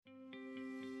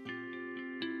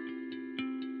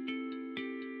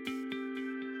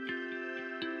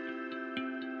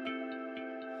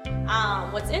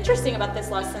What's interesting about this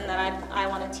lesson that I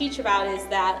want to teach about is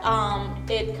that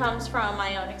it comes from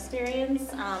my own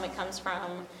experience. It comes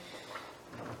from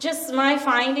just my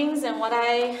findings and what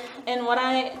I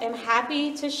am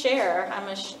happy to share.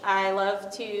 I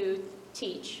love to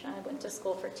teach. I went to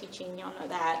school for teaching, y'all know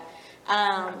that.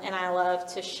 And I love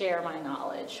to share my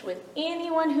knowledge with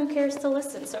anyone who cares to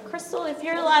listen. So Crystal, if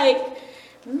you're like,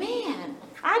 man,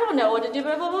 I don't know what to do,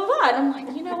 blah, blah, blah, blah. And I'm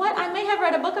like, you know what? I may have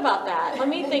read a book about that. Let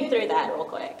me think through that real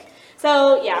quick.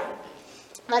 So yeah,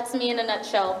 that's me in a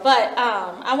nutshell. But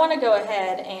I want to go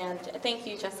ahead and thank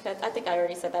you, Jessica. I think I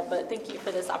already said that, but thank you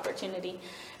for this opportunity.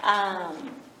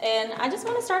 And I just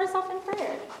want to start us off in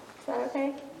prayer. Is that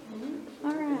okay? Mm-hmm.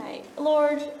 All right.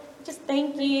 Lord, just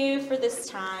thank you for this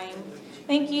time.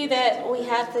 Thank you that we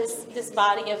have this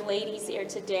body of ladies here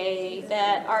today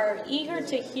that are eager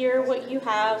to hear what you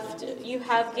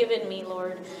have given me,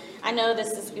 Lord. I know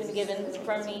this is given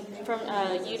from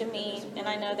you to me, and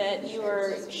I know that you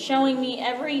are showing me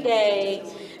every day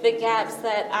the gaps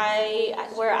that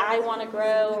where I want to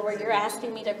grow, or where you're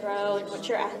asking me to grow, and what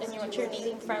you're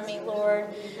needing from me, Lord.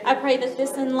 I pray that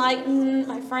this enlighten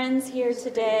my friends here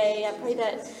today. I pray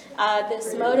that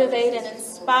this motivate and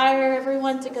inspire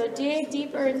everyone to go dig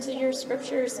deeper into your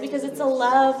scriptures, because it's a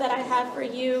love that I have for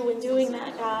you in doing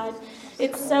that, God.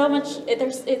 It's so much.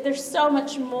 There's so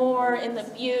much more in the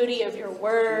beauty of your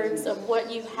words, of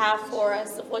what you have for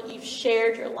us, of what you've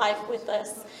shared your life with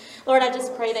us. Lord, I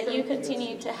just pray that you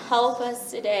continue to help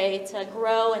us today to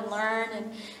grow and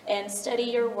learn and study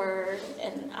your word.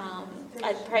 And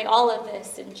I pray all of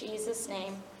this in Jesus'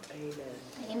 name.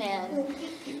 Amen.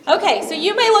 Okay, so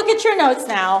you may look at your notes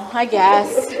now, I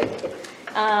guess.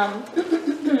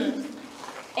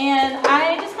 And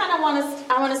I just kind of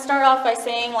want to start off by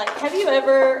saying, like, have you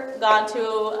ever gone to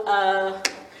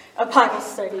a Bible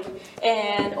study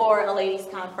or a ladies'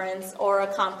 conference or a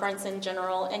conference in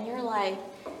general, and you're like,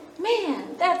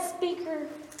 man, that speaker,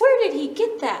 where did he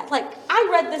get that? Like, I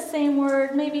read the same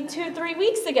word maybe 2-3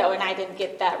 weeks ago, and I didn't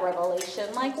get that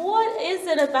revelation. Like, what is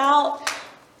it about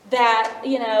that,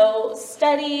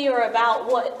 study, or about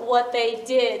what they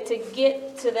did to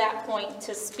get to that point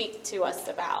to speak to us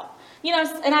about?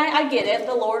 And I get it.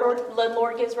 The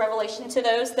Lord gives revelation to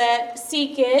those that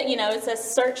seek it. It says,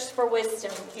 search for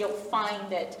wisdom, you'll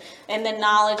find it. And then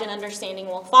knowledge and understanding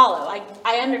will follow.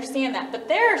 I understand that. But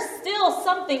there's still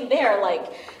something there.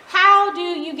 Like, how do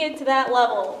you get to that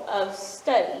level of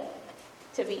study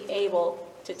to be able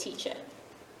to teach it?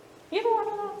 You ever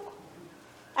wonder that?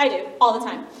 I do, all the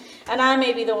time. And I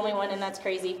may be the only one, and that's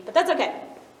crazy. But that's okay.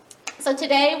 So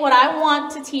today, what I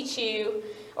want to teach you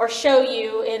or show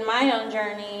you in my own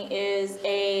journey is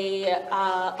a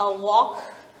walk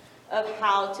of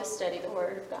how to study the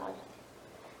Word of God.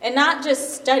 And not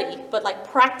just study, but like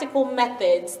practical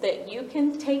methods that you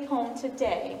can take home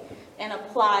today and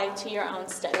apply to your own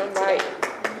study. Right.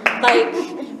 Like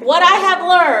what I have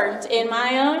learned in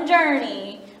my own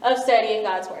journey of studying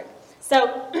God's Word.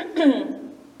 So,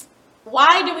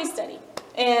 why do we study?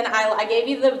 And I gave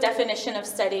you the definition of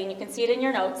study, and you can see it in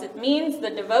your notes. It means the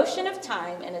devotion of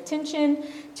time and attention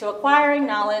to acquiring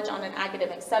knowledge on an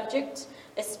academic subject,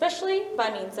 especially by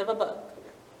means of a book.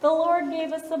 The Lord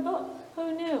gave us a book.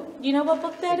 Who knew? Do you know what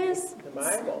book that is? The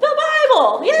Bible. The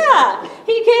Bible, yeah.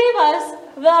 He gave us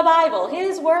the Bible,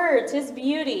 His words, His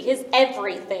beauty, His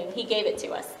everything. He gave it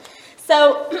to us.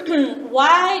 So,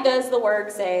 why does the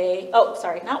Word say, what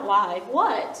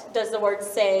does the Word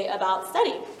say about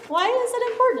study? Why is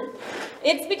it important?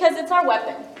 It's because it's our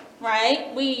weapon,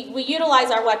 right? We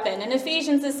utilize our weapon. In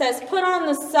Ephesians it says, put on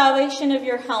the salvation of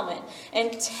your helmet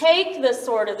and take the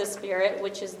sword of the Spirit,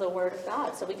 which is the Word of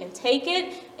God. So we can take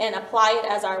it and apply it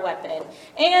as our weapon.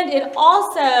 And it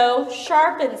also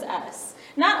sharpens us.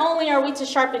 Not only are we to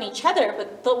sharpen each other,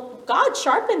 but God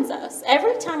sharpens us.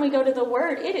 Every time we go to the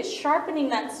Word, it is sharpening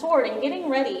that sword and getting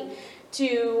ready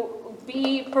to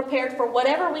be prepared for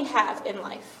whatever we have in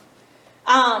life.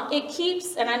 It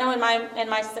keeps, and I know in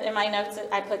my notes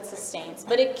I put sustains,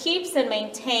 but it keeps and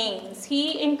maintains.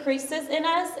 He increases in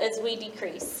us as we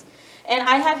decrease. And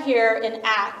I have here in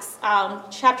Acts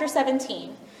chapter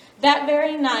 17, that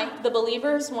very night the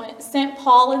believers sent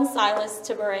Paul and Silas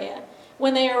to Berea.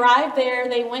 When they arrived there,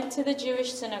 they went to the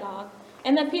Jewish synagogue,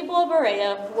 and the people of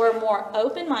Berea were more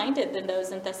open-minded than those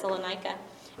in Thessalonica.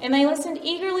 And they listened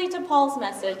eagerly to Paul's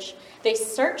message. They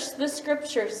searched the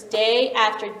scriptures day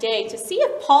after day to see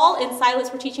if Paul and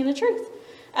Silas were teaching the truth.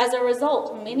 As a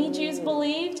result, many Jews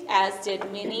believed, as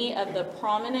did many of the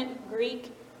prominent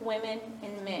Greek women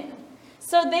and men.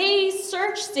 So they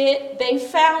searched it, they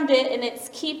found it, and it's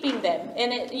keeping them.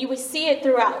 And you see it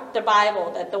throughout the Bible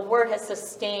that the word has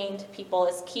sustained people,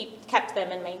 has kept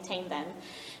them and maintained them.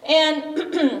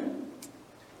 And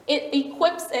it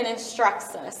equips and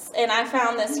instructs us. And I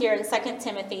found this here in 2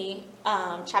 Timothy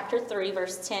chapter 3,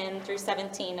 verse 10 through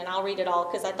 17. And I'll read it all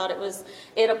because I thought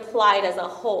it applied as a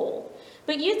whole.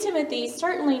 But you, Timothy,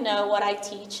 certainly know what I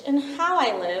teach and how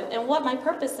I live and what my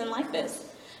purpose in life is.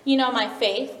 You know my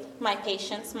faith, my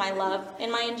patience, my love,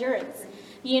 and my endurance.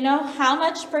 You know how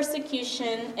much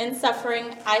persecution and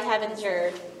suffering I have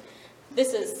endured.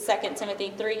 This is 2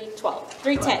 Timothy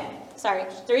 3:10. Sorry,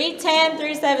 3:10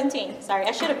 through 17. Sorry,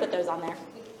 I should have put those on there.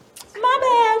 My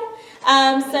bad.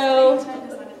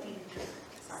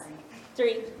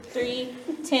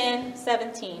 3:10,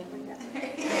 17.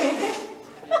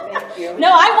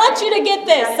 No, I want you to get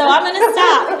this, so I'm going to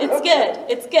stop. It's good.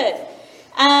 It's good.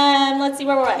 Let's see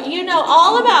where we're at. You know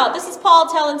all about, this is Paul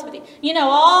telling Timothy, you know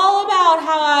all about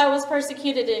how I was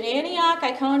persecuted in Antioch,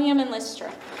 Iconium, and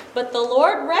Lystra. But the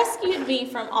Lord rescued me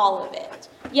from all of it.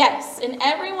 Yes, and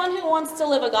everyone who wants to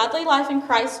live a godly life in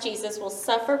Christ Jesus will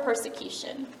suffer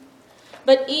persecution.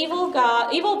 But evil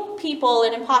people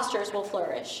and impostors will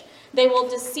flourish. They will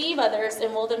deceive others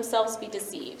and will themselves be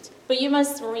deceived. But you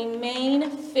must remain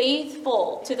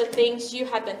faithful to the things you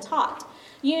have been taught.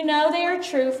 You know they are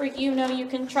true, for you know you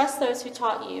can trust those who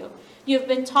taught you. You have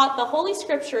been taught the Holy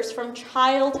Scriptures from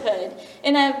childhood,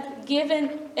 and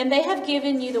they have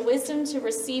given you the wisdom to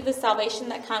receive the salvation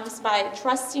that comes by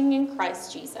trusting in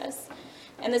Christ Jesus.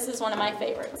 And this is one of my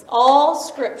favorites. All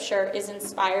Scripture is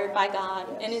inspired by God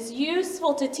and is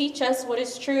useful to teach us what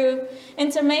is true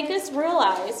and to make us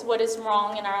realize what is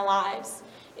wrong in our lives.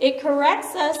 It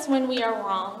corrects us when we are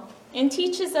wrong and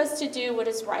teaches us to do what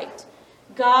is right.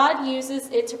 God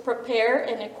uses it to prepare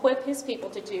and equip his people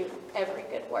to do every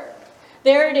good work.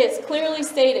 There it is, clearly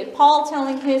stated. Paul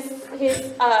telling his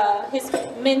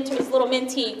little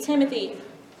mentee, Timothy,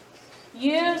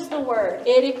 use the word.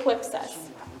 It equips us.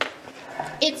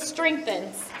 It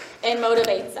strengthens and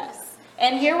motivates us.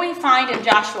 And here we find in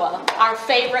Joshua,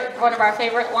 one of our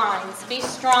favorite lines, be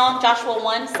strong, Joshua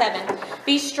 1:7,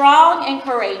 be strong and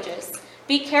courageous.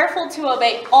 Be careful to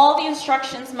obey all the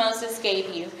instructions Moses gave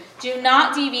you. Do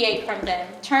not deviate from them,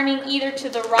 turning either to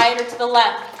the right or to the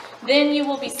left. Then you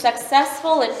will be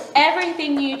successful in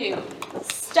everything you do.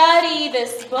 Study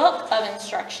this book of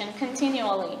instruction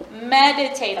continually.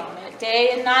 Meditate on it day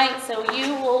and night so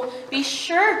you will be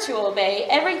sure to obey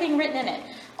everything written in it.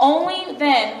 Only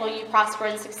then will you prosper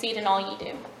and succeed in all you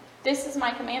do. This is my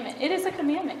commandment. It is a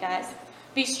commandment, guys.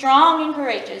 Be strong and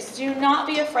courageous. Do not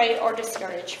be afraid or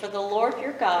discouraged, for the Lord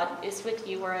your God is with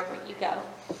you wherever you go.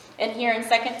 And here in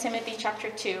 2 Timothy chapter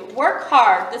 2, work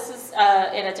hard. This is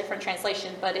in a different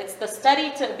translation, but it's the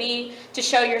study to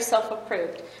show yourself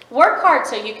approved. Work hard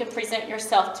so you can present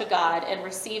yourself to God and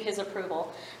receive his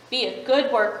approval. Be a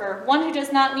good worker, one who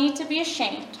does not need to be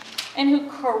ashamed, and who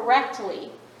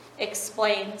correctly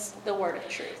explains the word of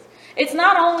truth. It's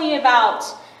not only about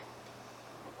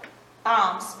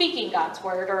speaking God's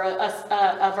word or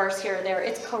a verse here or there.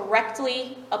 It's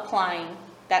correctly applying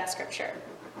that scripture.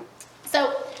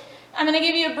 So I'm going to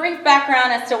give you a brief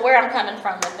background as to where I'm coming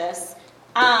from with this.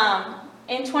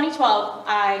 In 2012,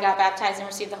 I got baptized and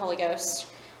received the Holy Ghost.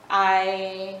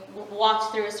 I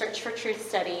walked through a Search for Truth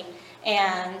study,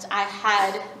 and I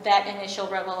had that initial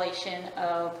revelation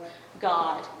of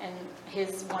God and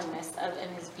his oneness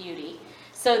and his beauty.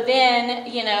 So then,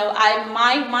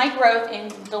 my growth in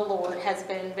the Lord has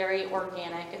been very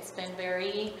organic. It's been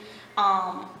very,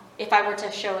 if I were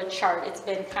to show a chart, it's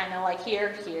been kind of like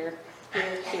here, here,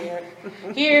 here,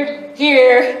 here,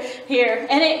 here, here.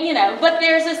 And but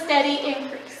there's a steady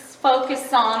increase.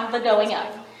 Focus on the going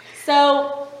up.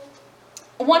 So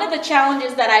one of the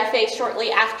challenges that I faced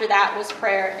shortly after that was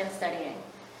prayer and studying.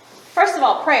 First of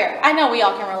all, prayer. I know we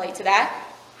all can relate to that.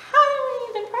 How do we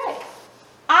even pray?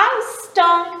 I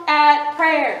stunk at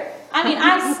prayer.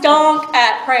 I stunk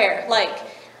at prayer.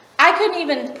 I couldn't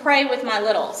even pray with my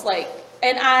littles.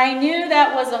 And I knew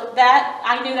that wasn't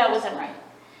right.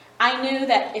 I knew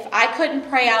that if I couldn't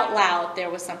pray out loud, there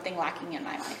was something lacking in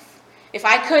my life. If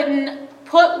I couldn't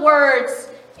put words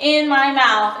in my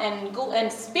mouth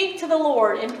and speak to the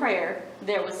Lord in prayer,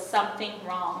 there was something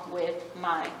wrong with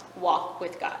my walk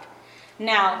with God.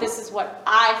 Now, this is what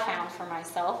I found for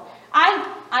myself.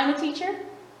 I'm a teacher.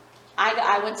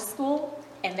 I went to school,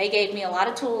 and they gave me a lot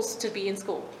of tools to be in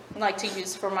school, to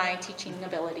use for my teaching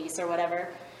abilities or whatever.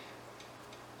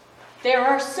 There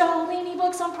are so many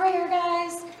books on prayer,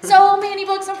 guys. So many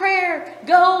books on prayer.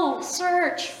 Go,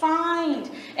 search,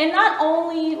 find. And not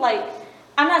only,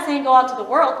 I'm not saying go out to the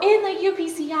world. In the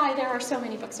UPCI, there are so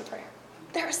many books of prayer.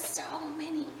 There are so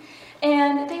many.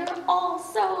 And they are all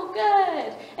so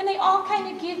good. And they all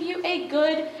kind of give you a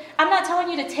good, I'm not telling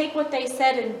you to take what they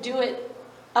said and do it,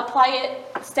 apply it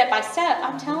step by step.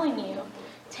 I'm telling you,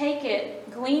 take it,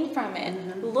 glean from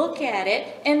it, look at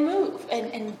it, and move,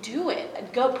 and do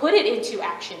it. Go put it into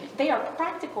action. They are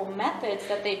practical methods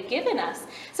that they've given us.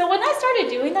 So when I started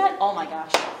doing that, oh my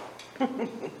gosh.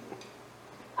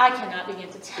 I cannot begin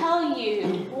to tell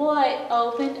you what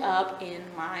opened up in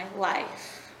my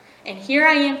life. And here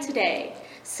I am today,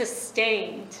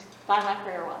 sustained by my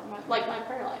prayer life, my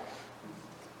prayer life.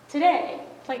 Today,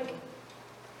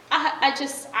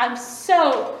 I'm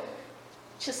so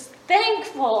just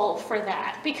thankful for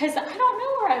that, because I don't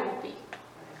know where I would be.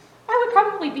 I would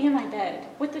probably be in my bed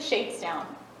with the shades down.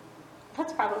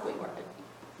 That's probably where I'd be.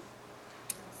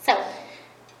 So,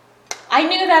 I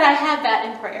knew that I had that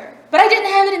in prayer, but I didn't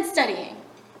have it in studying.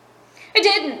 I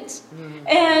didn't.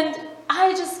 And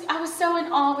I was so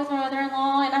in awe with my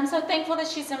mother-in-law, and I'm so thankful that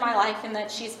she's in my life and that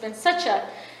she's been such an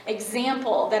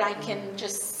example that I can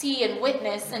just see and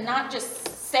witness, and not just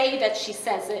say that she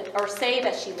says it or say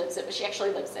that she lives it, but she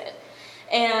actually lives it.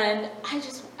 And I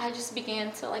just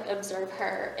began to observe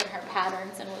her and her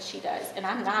patterns and what she does. And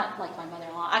I'm not like my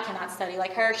mother-in-law. I cannot study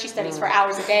like her. She studies for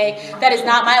hours a day. That is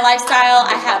not my lifestyle.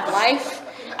 I have life.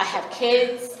 I have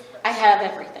kids. I have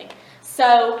everything.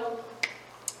 So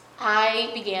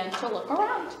I began to look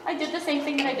around. I did the same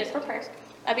thing that I did for prayer.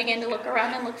 I began to look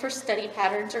around and look for study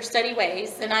patterns or study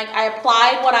ways. And I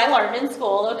applied what I learned in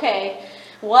school. Okay,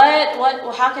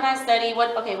 how can I study?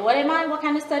 What am I? What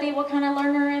kind of study? What kind of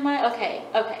learner am I? Okay.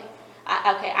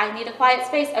 I need a quiet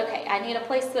space. Okay, I need a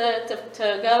place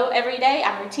to go every day.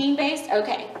 I'm routine-based.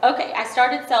 Okay. I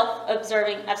started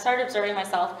self-observing. I've started observing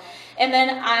myself. And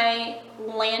then I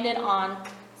landed on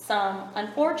some,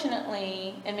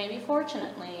 unfortunately, and maybe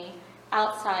fortunately,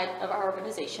 outside of our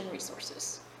organization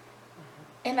resources.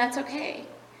 And that's okay,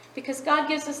 because God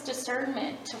gives us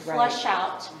discernment to flush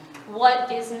out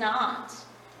what is not,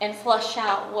 and flush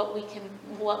out what we can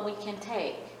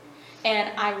take.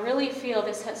 And I really feel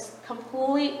this has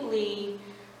completely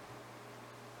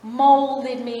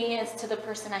molded me as to the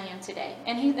person I am today.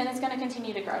 And it's going to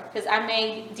continue to grow, because I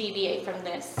may deviate from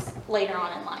this later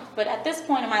on in life. But at this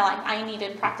point in my life, I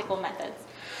needed practical methods.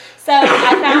 So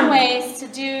I found ways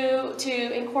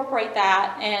to incorporate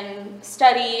that and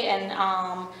study and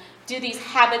do these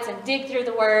habits and dig through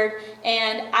the Word.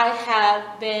 And I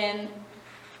have been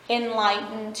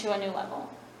enlightened to a new level.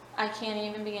 I can't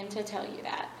even begin to tell you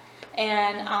that.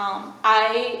 And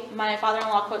my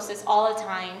father-in-law quotes this all the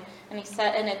time, and he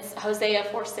said, and it's Hosea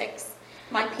 4:6.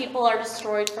 My people are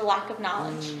destroyed for lack of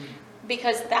knowledge,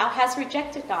 because thou hast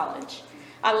rejected knowledge.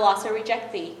 I will also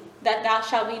reject thee, that thou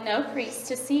shalt be no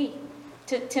priest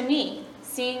to me,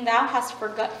 seeing thou hast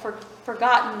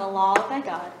forgotten the law of thy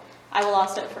God. I will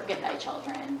also forget thy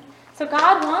children. So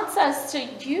God wants us to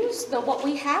use what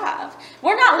we have.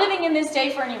 We're not living in this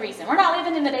day for any reason. We're not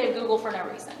living in the day of Google for no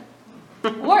reason.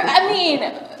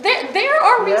 There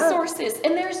are resources,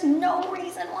 and there's no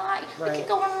reason why. We could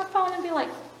go on our phone and be like,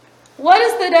 what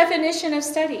is the definition of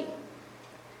study?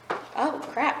 Oh,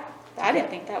 crap. I didn't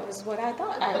think that was what I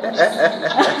thought.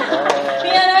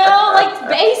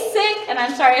 Basic, and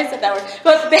I'm sorry I said that word,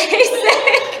 but basic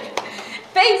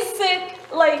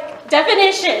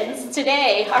definitions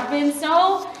today have been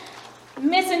so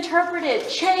misinterpreted,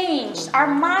 changed. Our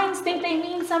minds think they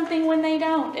mean something when they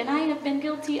don't. And I have been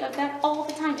guilty of that all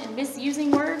the time. And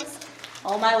misusing words.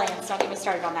 Oh my lands, don't get me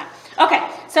started on that. Okay,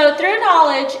 so through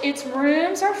knowledge, its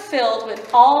rooms are filled with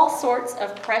all sorts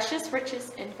of precious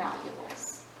riches and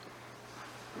valuables.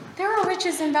 There are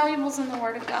riches and valuables in the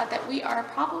Word of God that we are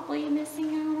probably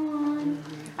missing out on.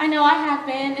 I know I have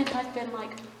been, and I've been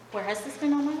like, where has this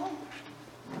been all my life?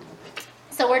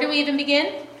 So where do we even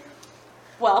begin?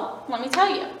 Well, let me tell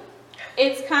you.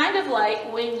 It's kind of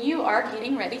like when you are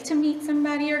getting ready to meet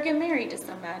somebody or get married to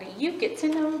somebody. You get to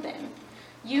know them.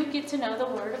 You get to know the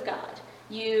Word of God.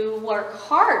 You work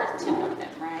hard to know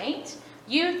them, right?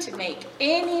 You to make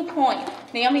any point.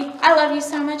 Naomi, I love you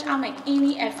so much, I'll make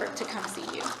any effort to come see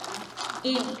you.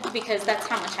 Because that's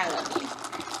how much I love you.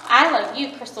 I love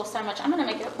you, Crystal, so much, I'm going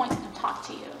to make it a point to come talk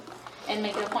to you. And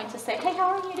make it a point to say, hey, how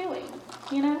are you doing?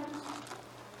 You know?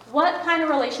 What kind of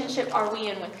relationship are we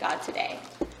in with God today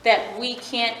that we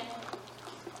can't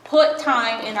put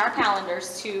time in our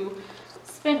calendars to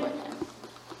spend with Him?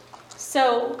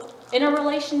 So, in a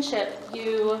relationship,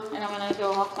 and I'm going to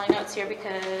go off my notes here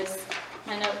because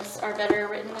my notes are better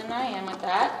written than I am with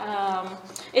that.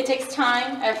 It takes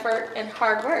time, effort, and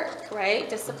hard work, right?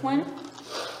 Discipline.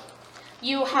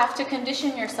 You have to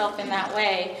condition yourself in that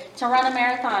way to run a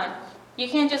marathon. You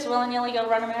can't just willy-nilly go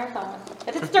run a marathon.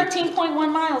 If it's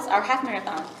 13.1 miles, or half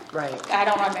marathon. Right. I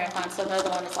don't run marathons, so the other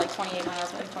one is like 28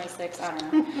 miles, maybe 26, I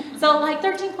don't know. So like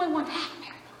 13.1, half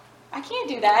marathon. I can't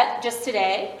do that just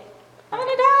today. I'm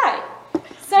going to die.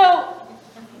 So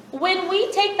when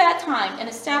we take that time and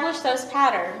establish those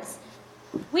patterns,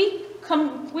 we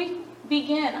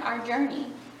begin our journey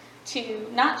to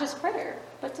not just prayer,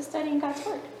 but to studying God's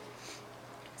Word.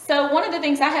 So one of the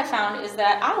things I have found is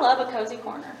that I love a cozy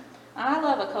corner. I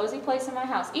love a cozy place in my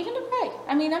house, even to pray.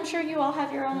 I mean, I'm sure you all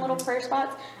have your own little prayer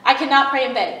spots. I cannot pray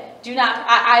in bed.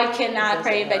 I cannot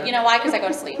pray in bed. You know why? Because I go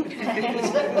to sleep.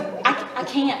 I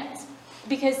can't.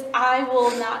 Because I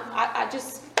will not,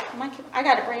 I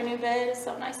got a brand new bed. It's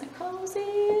so nice and cozy.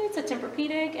 It's a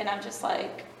Tempur-Pedic. And I'm just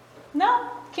like, no,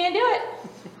 can't do it.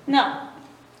 No.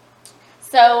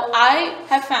 So I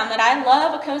have found that I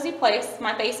love a cozy place.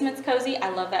 My basement's cozy. I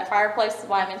love that fireplace. That's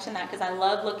why I mentioned that, because I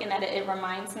love looking at it. It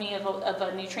reminds me of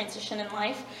a new transition in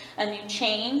life, a new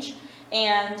change.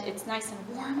 And it's nice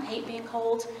and warm. I hate being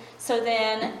cold. So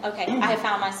then, okay, I have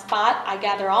found my spot. I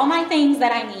gather all my things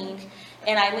that I need,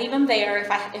 and I leave them there if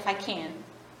I can.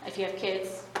 If you have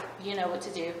kids, you know what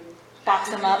to do.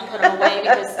 Box them up, put them away,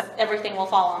 because everything will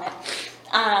fall on it.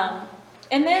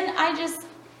 And then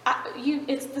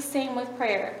it's the same with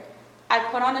prayer. I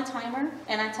put on a timer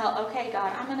and I tell, okay,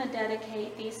 God, I'm going to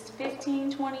dedicate these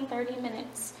 15, 20, 30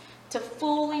 minutes to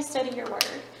fully study your word,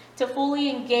 to fully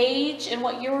engage in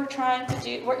what you're trying to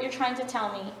do, what you're trying to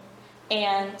tell me,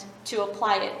 and to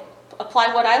apply it.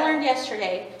 Apply what I learned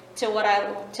yesterday to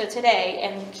today,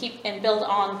 and build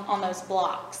on those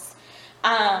blocks.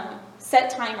 Set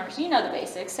timers. You know the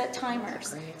basics. Set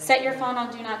timers. Set your phone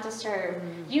on Do Not Disturb.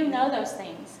 You know those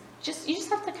things. You just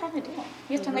have to kind of do them.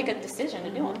 You have to make a decision to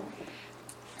do them.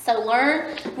 So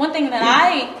learn. One thing that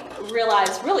I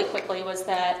realized really quickly was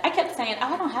that I kept saying,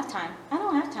 oh, I don't have time. I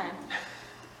don't have time.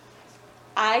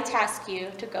 I task you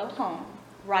to go home,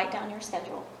 write down your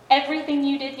schedule. Everything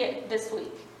you did this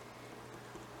week.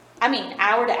 I mean,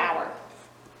 hour to hour.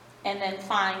 And then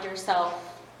find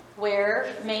yourself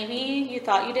where maybe you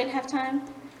thought you didn't have time,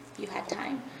 you had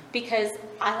time. Because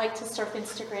I like to surf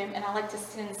Instagram and I like to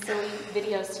send silly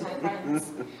videos to my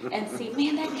friends and see,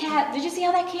 man, that cat, did you see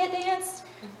how that cat danced?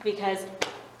 Because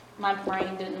my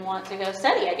brain didn't want to go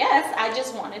study, I guess. I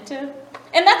just wanted to.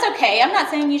 And that's okay. I'm not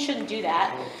saying you shouldn't do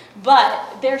that.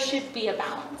 But there should be a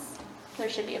balance. There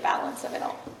should be a balance of it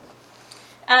all.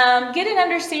 Get an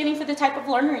understanding for the type of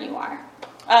learner you are.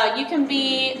 You can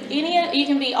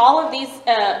be all of these,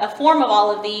 a form of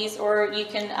all of these, or you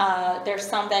can, there's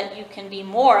some that you can be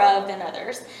more of than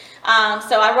others.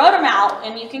 So I wrote them out,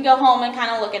 and you can go home and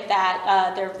kind of look at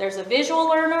that. There's a visual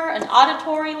learner, an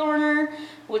auditory learner,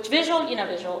 which visual,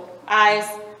 visual, eyes,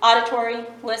 auditory,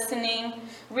 listening,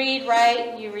 read,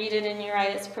 write, you read it and you write,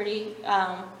 it's pretty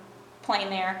plain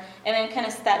there. And then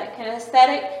kinesthetic.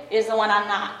 Kinesthetic is the one I'm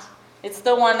not. It's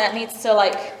the one that needs to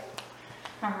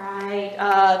all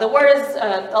right, the word is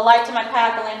a light to my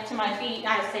path, a lamp to my feet.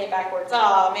 I say it backwards.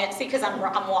 Oh, man, see, because I'm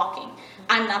walking.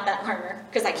 I'm not that learner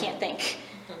because I can't think.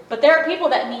 But there are people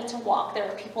that need to walk. There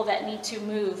are people that need to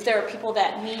move. There are people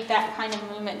that need that kind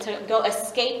of movement to go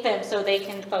escape them so they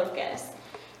can focus.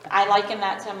 I liken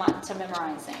that to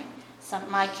memorizing.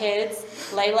 My kids,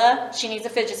 Layla, she needs a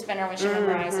fidget spinner when she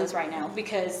memorizes right now,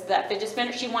 because that fidget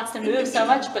spinner, she wants to move so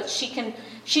much, but she can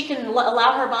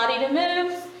allow her body to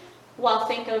move while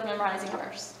think of memorizing a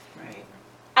verse. Right.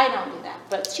 I don't do that,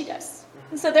 but she does.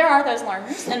 And so there are those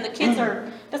learners, and the kids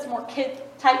that's more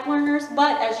kid-type learners,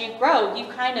 but as you grow, you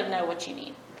kind of know what you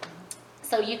need.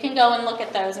 So you can go and look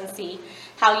at those and see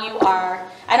how you are.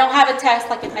 I don't have a test,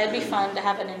 it'd be fun to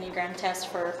have an Enneagram test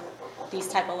for these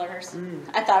type of learners.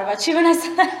 I thought about you when I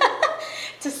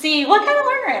said to see what kind of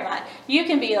learner am I. You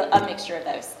can be a mixture of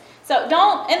those. So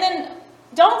don't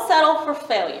settle for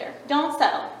failure. Don't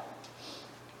settle.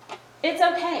 It's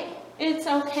okay. It's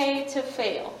okay to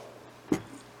fail.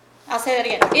 I'll say that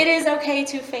again. It is okay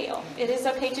to fail. It is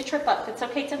okay to trip up. It's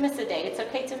okay to miss a day. It's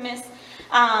okay to miss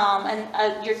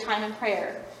your time in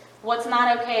prayer. What's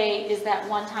not okay is that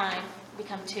one time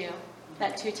become two.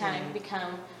 That two time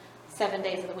become 7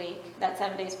 days of the week. That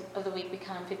 7 days of the week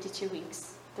become 52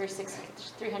 weeks,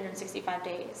 365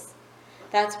 days.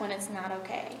 That's when it's not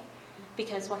okay.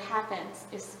 Because what happens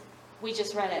is, we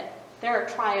just read it, there are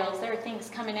trials, there are things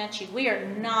coming at you. We are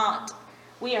not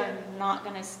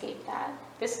going to escape that.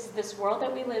 This is this world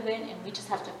that we live in, and we just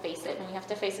have to face it, and we have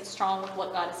to face it strong with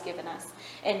what God has given us.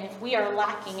 And if we are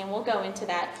lacking, and we'll go into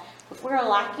that, if we're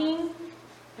lacking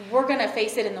we're going to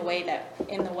face it in the way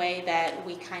that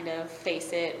we kind of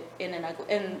face it in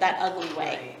that ugly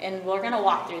way. And we're going to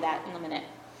walk through that in a minute.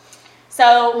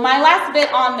 So my last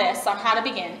bit on this, on how to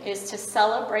begin, is to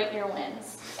celebrate your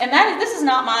wins. And this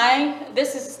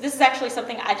is actually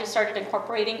something I just started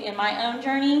incorporating in my own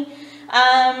journey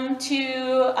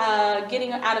to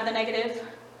getting out of the negative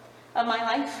of my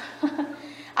life.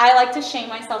 I like to shame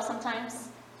myself sometimes.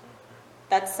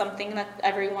 That's something that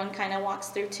everyone kind of walks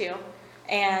through too.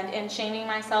 And in shaming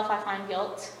myself, I find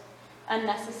guilt,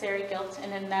 unnecessary guilt.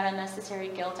 And in that unnecessary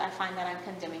guilt, I find that I'm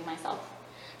condemning myself.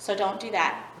 So don't do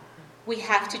that. We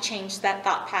have to change that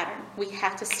thought pattern. We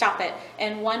have to stop it.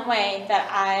 And one way that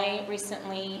I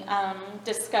recently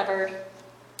discovered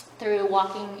through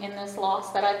walking in this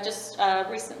loss that I've just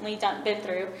recently been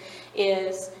through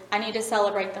is I need to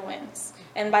celebrate the wins.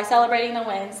 And by celebrating the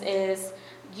wins is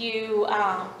you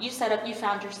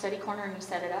found your study corner and you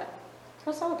set it up.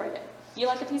 Go celebrate it. You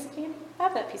like a piece of candy?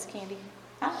 Have that piece of candy.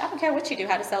 I don't care what you do,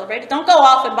 how to celebrate it. Don't go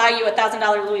off and buy you a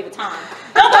 $1,000 Louis Vuitton.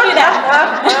 Don't do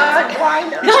that. Why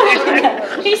not?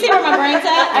 Can you see where my brain's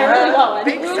at? I really want one.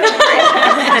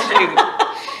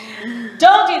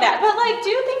 Don't do that. But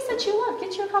do things that you love.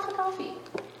 Get you a cup of coffee.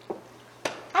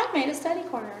 I've made a study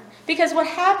corner. Because what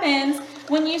happens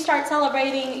when you start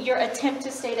celebrating your attempt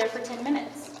to stay there for 10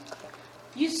 minutes?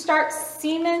 You start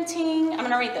cementing, I'm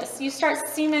going to read this. You start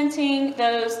cementing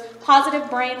those positive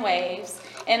brain waves.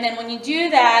 And then when you do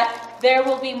that, there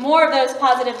will be more of those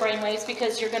positive brain waves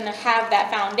because you're going to have that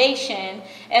foundation.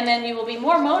 And then you will be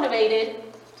more motivated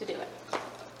to do it.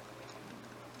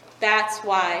 That's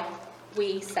why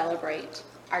we celebrate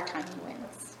our tiny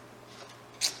wins.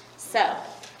 So,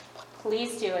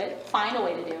 please do it. Find a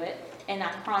way to do it. And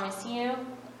I promise you,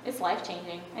 it's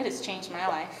life-changing. It has changed my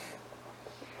life.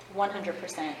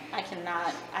 100%. I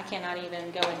cannot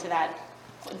even go into that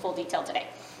in full detail today.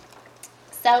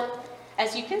 So,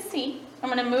 as you can see,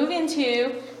 I'm going to move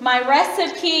into my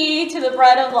recipe to the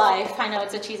bread of life. I know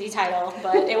it's a cheesy title,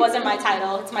 but it wasn't my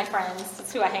title. It's my friends.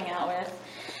 It's who I hang out with.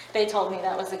 They told me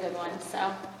that was a good one.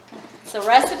 So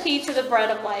recipe to the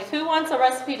bread of life. Who wants a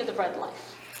recipe to the bread of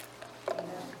life?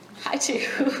 I do.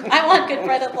 I want good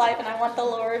bread of life, and I want the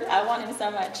Lord. I want Him so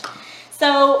much.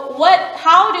 So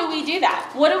how do we do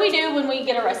that? What do we do when we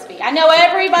get a recipe? I know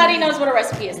everybody knows what a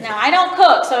recipe is. Now, I don't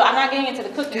cook, so I'm not getting into the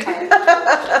cooking part.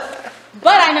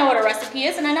 But I know what a recipe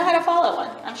is, and I know how to follow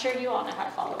one. I'm sure you all know how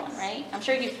to follow one, right? I'm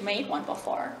sure you've made one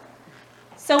before.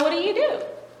 So what do?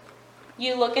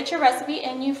 You look at your recipe,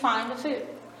 and you find the food.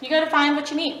 You go to find what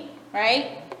you need,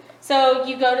 right? So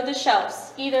you go to the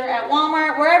shelves, either at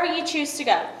Walmart, wherever you choose to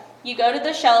go. You go to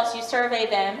the shelves, you survey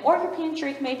them, or your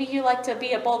pantry. Maybe you like to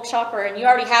be a bulk shopper and you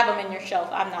already have them in your shelf.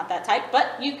 I'm not that type,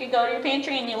 but you can go to your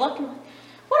pantry and you look and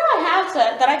what do I have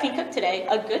that I can cook today?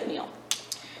 A good meal.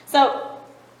 So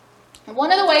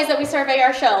one of the ways that we survey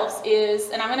our shelves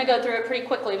is, and I'm going to go through it pretty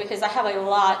quickly because I have a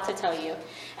lot to tell you,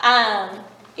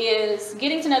 is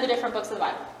getting to know the different books of the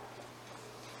Bible.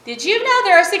 Did you know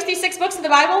there are 66 books of the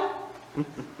Bible?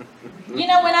 You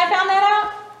know when I found that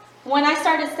out? When I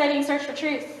started studying Search for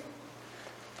Truth.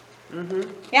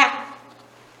 Yeah,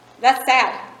 that's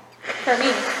sad for me.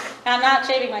 And I'm not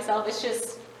shaming myself. It's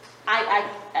just,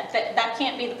 that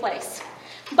can't be the place.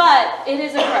 But it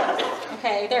is a growth.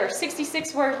 Okay, there are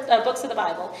 66 books of the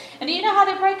Bible. And do you know how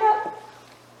they break up?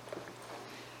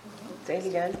 Say it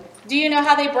again. Do you know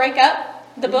how they break up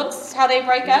the books? How they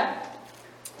break up?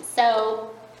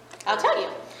 So, I'll tell you.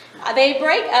 They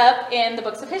break up in the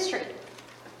books of history.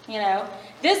 You know,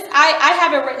 I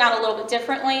have it written out a little bit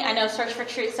differently. I know Search for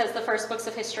Truth says the first books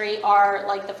of history are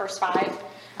like the first 5.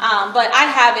 But I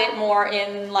have it more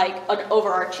in like an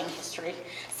overarching history.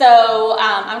 So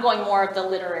I'm going more of the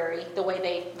literary, the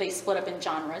way they split up in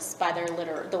genres by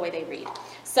the way they read.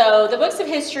 So the books of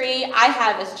history I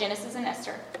have is Genesis and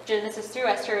Esther. Genesis through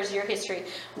Esther is your history.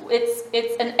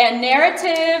 It's a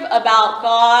narrative about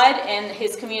God and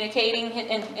His communicating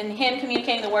and Him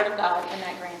communicating the Word of God in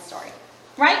that grand story.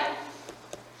 Right?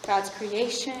 God's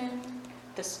creation,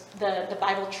 the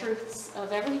Bible truths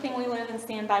of everything we live and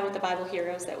stand by with the Bible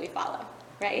heroes that we follow.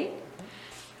 Right?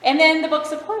 And then the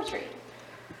books of poetry.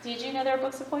 Did you know there are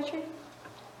books of poetry?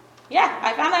 Yeah,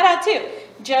 I found that out too.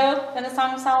 Job and the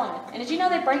Song of Solomon. And did you know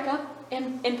they break up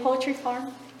in poetry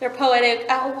form? They're poetic.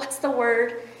 Oh, what's the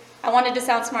word? I wanted to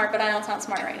sound smart, but I don't sound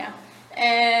smart right now.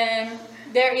 And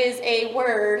there is a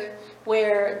word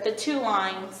where the 2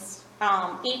 lines,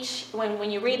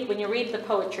 when you read the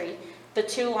poetry, the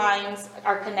 2 lines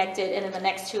are connected, and then the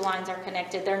next 2 lines are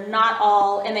connected. They're not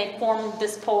all, and they form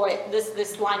this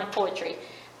line of poetry.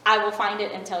 I will find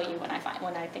it and tell you when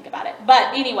I think about it.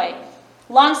 But anyway,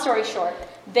 Long story short,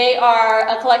 they are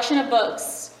a collection of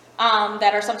books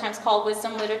that are sometimes called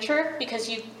wisdom literature because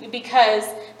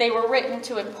they were written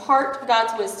to impart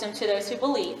God's wisdom to those who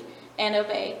believe and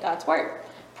obey God's word.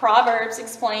 Proverbs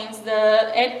explains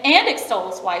and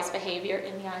extols wise behavior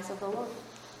in the eyes of the Lord.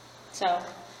 So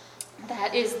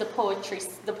that is the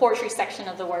poetry section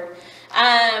of the word.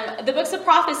 The books of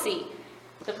prophecy,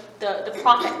 the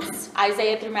prophets,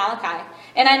 Isaiah through Malachi.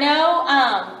 And I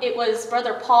know it was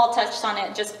Brother Paul touched on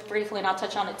it just briefly, and I'll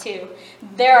touch on it too.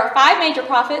 There are 5 major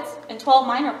prophets and 12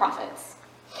 minor prophets.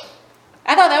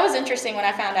 I thought that was interesting when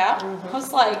I found out. I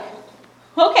was like,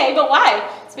 okay, but why?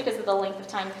 It's because of the length of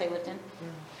time that they lived in.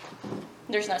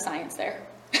 There's no science there.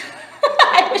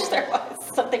 I wish there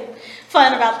was something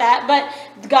fun about that.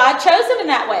 But God chose them in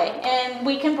that way, and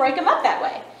we can break them up that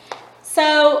way.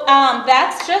 So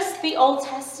that's just the Old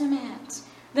Testament.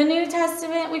 The New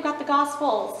Testament, we've got the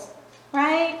Gospels,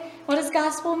 right? What does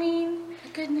gospel mean?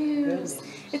 Good news.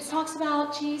 It talks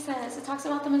about Jesus. It talks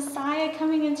about the Messiah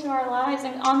coming into our lives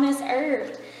and on this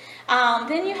earth.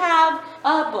 Then you have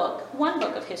one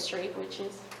book of history, which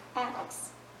is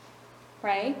Acts,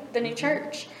 right? The new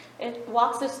church. It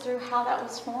walks us through how that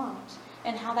was formed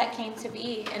and how that came to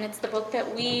be. And it's the book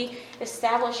that we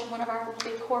established one of our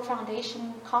big core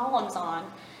foundation columns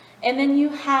on. And then you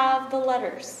have the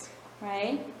letters,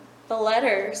 right? The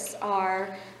letters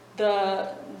are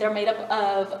they're made up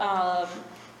of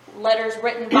letters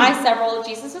written by several of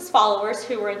Jesus' followers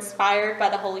who were inspired by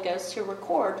the Holy Ghost to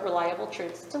record reliable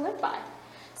truths to live by.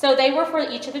 So they were for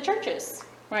each of the churches,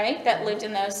 right, that lived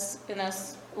in those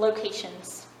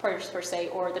locations, per se,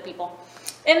 or the people.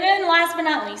 And then last but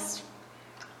not least,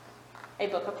 a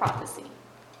book of prophecy,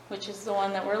 which is the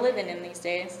one that we're living in these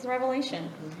days, is Revelation.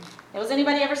 Was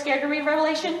anybody ever scared to read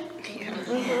Revelation?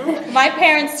 My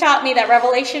parents taught me that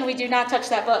Revelation, we do not touch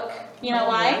that book. You know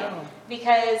why? No.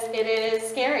 Because it is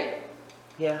scary.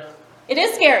 Yeah. It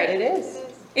is scary. It is.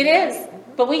 It is.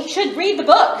 But we should read the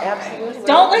book. Absolutely.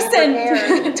 Don't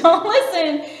listen. Don't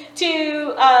listen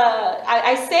to,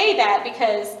 I say that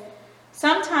because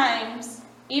sometimes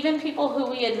even people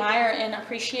who we admire and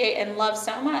appreciate and love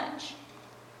so much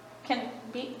can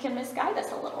misguide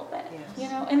us a little bit,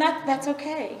 yes. And that's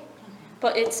okay.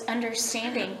 But it's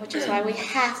understanding, which is why we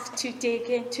have to dig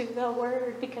into the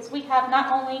Word, because we have not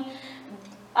only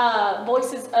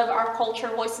voices of our culture,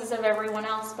 voices of everyone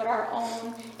else, but our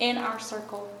own in our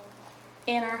circle,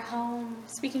 in our home,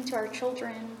 speaking to our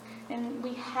children, and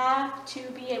we have to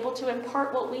be able to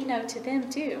impart what we know to them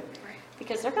too,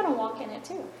 because they're going to walk in it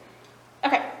too.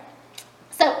 Okay.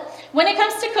 So, when it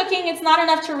comes to cooking, it's not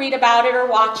enough to read about it or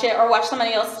watch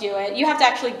somebody else do it. You have to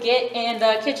actually get in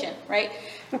the kitchen, right?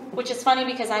 Which is funny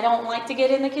because I don't like to get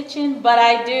in the kitchen, but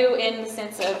I do in the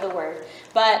sense of the word.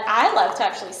 But I love to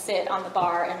actually sit on the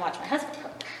bar and watch my husband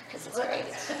cook because it's great.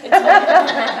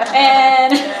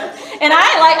 And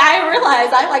I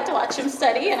realize I like to watch him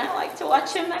study, and I like to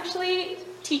watch him actually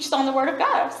teach on the Word of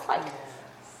God. I was like,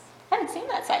 I haven't seen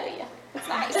that side of you. It's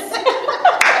nice.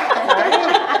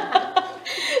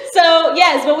 So,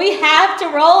 yes, but we have to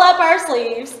roll up our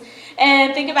sleeves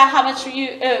and think about how much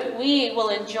we will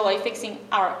enjoy fixing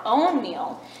our own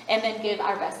meal and then give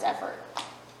our best effort.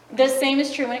 The same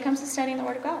is true when it comes to studying the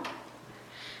Word of God.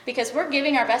 Because we're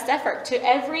giving our best effort to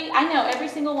I know every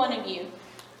single one of you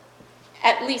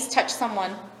at least touch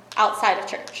someone outside of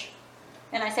church.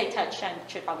 And I say touch, I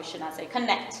probably should not say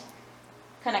connect.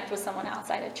 Connect with someone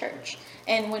outside of church.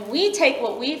 And when we take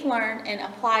what we've learned and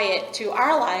apply it to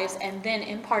our lives and then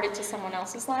impart it to someone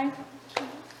else's life,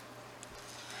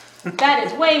 that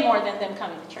is way more than them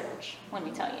coming to church, let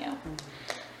me tell you.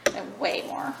 Way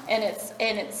more. And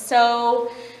it's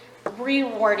so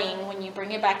rewarding when you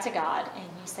bring it back to God and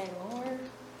you say, Lord,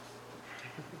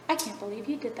 I can't believe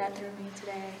you did that through me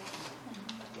today.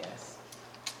 Yes.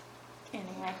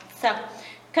 Anyway, so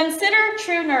consider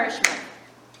true nourishment.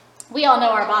 We all know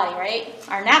our body, right?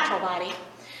 Our natural body.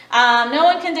 No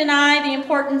one can deny the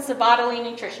importance of bodily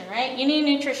nutrition, right? You need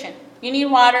nutrition. You need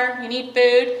water. You need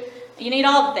food. You need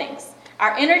all the things.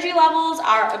 Our energy levels,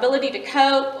 our ability to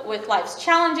cope with life's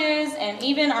challenges, and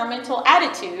even our mental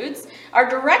attitudes are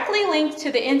directly linked to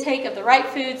the intake of the right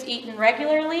foods eaten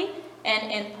regularly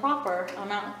and in proper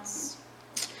amounts.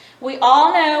 We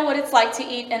all know what it's like to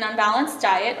eat an unbalanced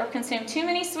diet or consume too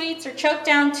many sweets or choke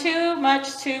down too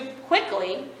much too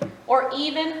quickly, or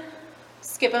even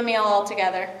skip a meal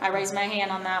altogether. I raise my hand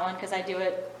on that one because I do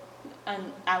it,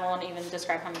 and I won't even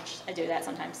describe how much I do that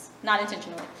sometimes, not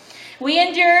intentionally. We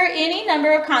endure any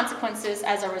number of consequences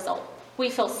as a result. We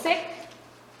feel sick.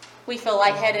 We feel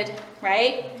lightheaded,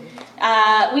 right?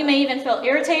 We may even feel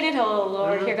irritated. Oh,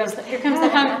 Lord, here comes the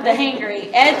hangry,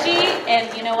 edgy,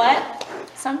 and you know what?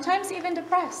 sometimes even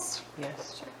depressed.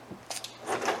 Yes.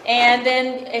 And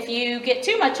then if you get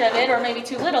too much of it, or maybe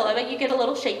too little of it, you get a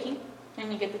little shaky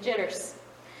and you get the jitters.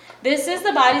 This is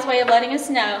the body's way of letting us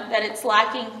know that it's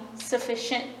lacking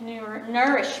sufficient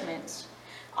nourishment.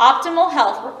 Optimal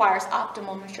health requires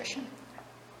optimal nutrition.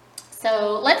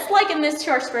 So let's liken this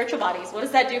to our spiritual bodies. What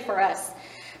does that do for us?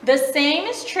 The same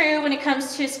is true when it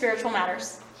comes to spiritual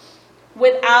matters.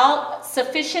 Without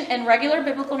sufficient and regular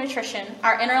biblical nutrition,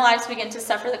 our inner lives begin to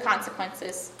suffer the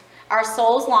consequences. Our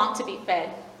souls long to be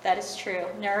fed. That is true.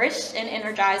 Nourished and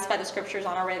energized by the scriptures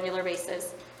on a regular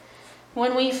basis.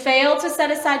 When we fail to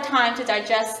set aside time to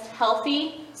digest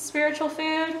healthy spiritual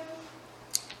food,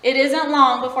 it isn't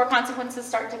long before consequences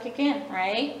start to kick in,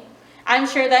 right? I'm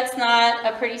sure that's not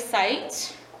a pretty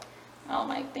sight. Oh,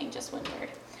 my thing just went weird.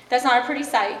 That's not a pretty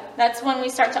sight. That's when we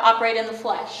start to operate in the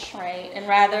flesh, right? And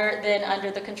rather than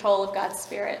under the control of God's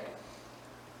Spirit.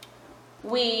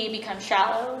 We become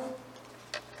shallow,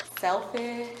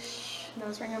 selfish,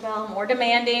 those ring a bell, more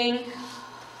demanding,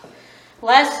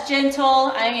 less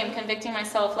gentle. I am convicting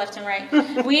myself left and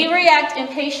right. We react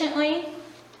impatiently,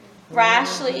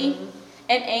 rashly,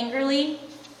 and angrily.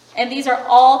 And these are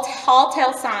all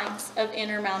telltale signs of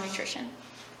inner malnutrition.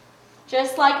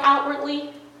 Just like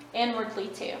outwardly, inwardly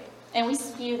too. And we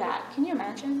spew that. Can you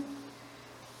imagine?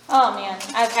 Oh man,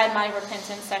 I've had my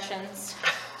repentance sessions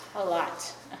a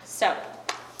lot. So,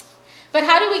 but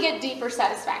how do we get deeper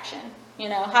satisfaction?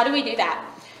 How do we do that?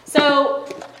 So,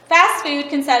 fast food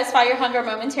can satisfy your hunger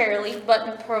momentarily,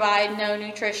 but provide no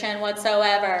nutrition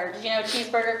whatsoever.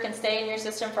 Cheeseburger can stay in your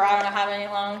system for I don't know how many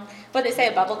long. But they say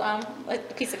a bubble gum, a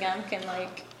piece of gum can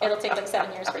it'll take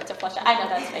 7 years for it to flush out. I know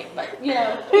that's fake, but you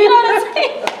know what I'm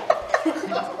saying.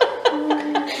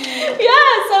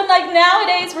 Yeah, so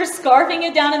nowadays we're scarfing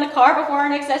it down in the car before our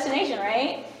next destination,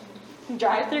 right?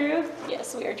 Drive-through?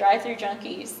 Yes, we are drive-through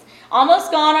junkies.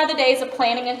 Almost gone are the days of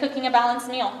planning and cooking a balanced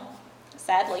meal.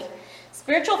 Sadly.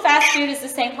 Spiritual fast food is the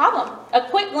same problem. A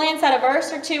quick glance at a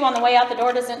verse or two on the way out the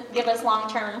door doesn't give us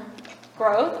long-term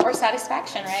growth or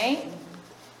satisfaction, right?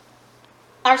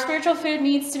 Our spiritual food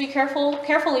needs to be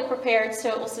carefully prepared so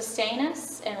it will sustain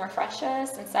us and refresh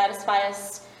us and satisfy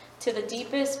us to the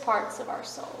deepest parts of our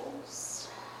souls.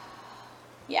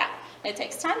 Yeah, it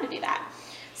takes time to do that.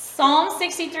 Psalm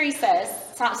 63 says,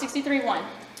 Psalm 63:1,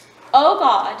 "O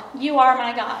God, you are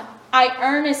my God. I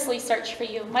earnestly search for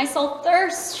you. My soul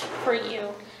thirsts for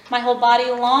you. My whole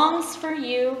body longs for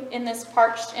you in this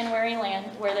parched and weary land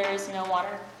where there is no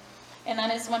water." And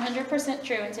that is 100%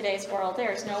 true in today's world.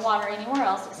 There is no water anywhere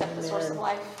else except the source of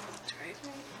life.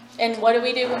 And what do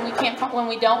we do when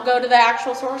we don't go to the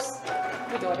actual source?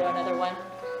 We go to another one.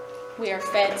 We are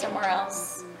fed somewhere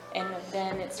else. And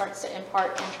then it starts to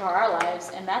impart into our lives.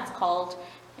 And that's called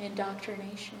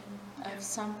indoctrination of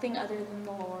something other than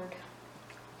the Lord.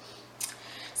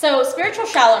 So spiritual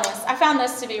shallowness, I found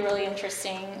this to be really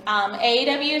interesting.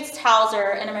 A.W.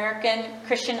 Tozer, an American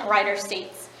Christian writer,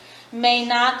 states, "May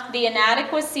not the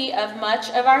inadequacy of much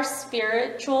of our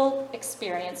spiritual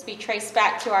experience be traced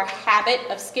back to our habit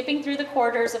of skipping through the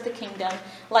corridors of the kingdom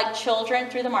like children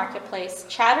through the marketplace,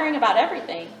 chattering about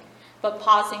everything, but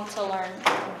pausing to learn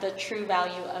the true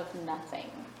value of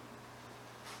nothing?"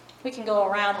 We can go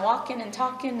around walking and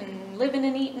talking and living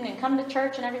and eating and come to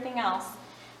church and everything else,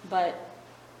 but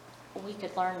we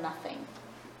could learn nothing.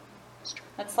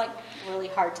 That's really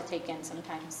hard to take in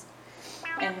sometimes.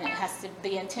 And it has to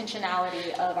be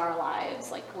intentionality of our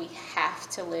lives. We have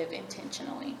to live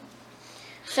intentionally.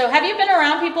 So have you been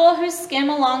around people who skim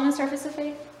along the surface of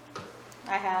faith?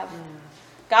 I have.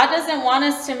 God doesn't want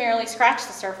us to merely scratch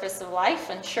the surface of life,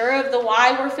 unsure of the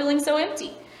why we're feeling so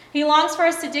empty. He longs for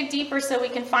us to dig deeper so we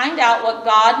can find out what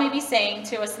God may be saying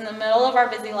to us in the middle of our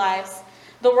busy lives.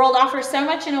 The world offers so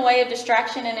much in a way of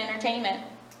distraction and entertainment,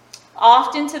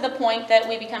 often to the point that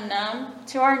we become numb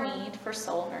to our need for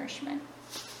soul nourishment.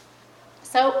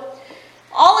 So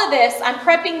all of this, I'm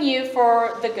prepping you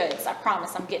for the goods. I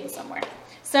promise I'm getting somewhere.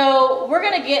 So we're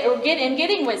going to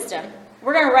getting wisdom.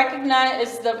 We're going to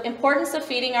recognize the importance of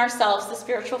feeding ourselves the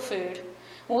spiritual food.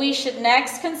 We should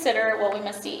next consider what we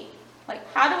must eat.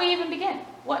 How do we even begin?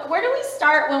 Where do we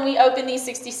start when we open these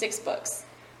 66 books?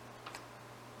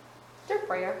 Through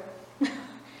prayer.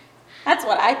 That's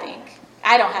what I think.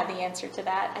 I don't have the answer to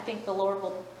that. I think the Lord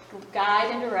will guide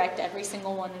and direct every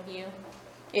single one of you.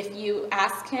 If you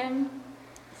ask Him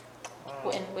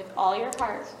with all your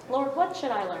heart, "Lord, what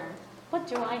should I learn? What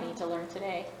do I need to learn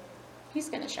today?" He's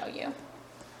going to show you.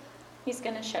 He's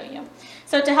going to show you.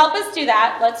 So to help us do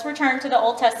that, let's return to the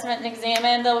Old Testament and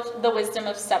examine the wisdom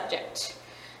of subject.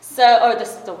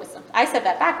 The wisdom. I said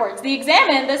that backwards.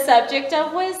 Examine the subject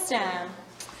of wisdom.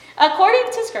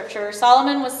 According to Scripture,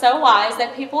 Solomon was so wise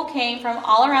that people came from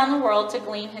all around the world to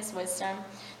glean his wisdom.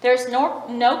 There's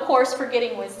no course for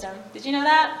getting wisdom. Did you know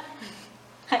that?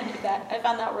 I knew that. I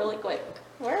found that really quick.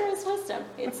 Where is wisdom?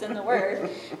 It's in the Word.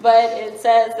 But it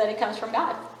says that it comes from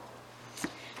God.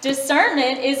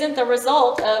 Discernment isn't the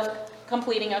result of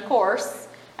completing a course.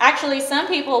 Actually, some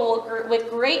people with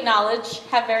great knowledge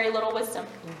have very little wisdom.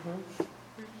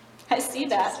 I see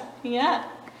that. Yeah.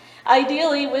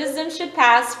 Ideally, wisdom should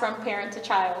pass from parent to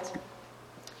child,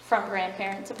 from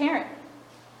grandparent to parent,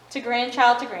 to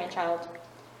grandchild to grandchild.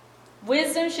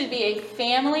 Wisdom should be a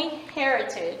family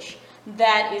heritage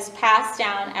that is passed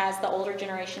down as the older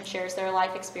generation shares their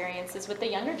life experiences with the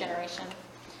younger generation.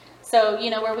 So,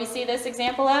 you know where we see this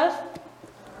example of?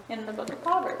 In the book of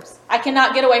Proverbs. I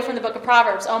cannot get away from the book of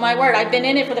Proverbs. Oh my word, I've been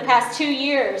in it for the past 2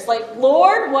 years. Like,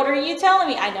 Lord, what are you telling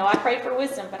me? I know I prayed for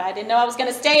wisdom, but I didn't know I was going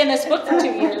to stay in this book for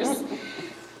 2 years.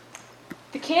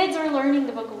 The kids are learning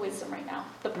the book of wisdom right now,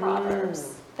 the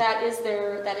Proverbs. That is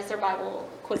their Bible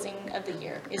quizzing of the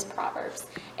year, is Proverbs.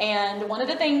 And one of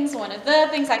the things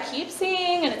I keep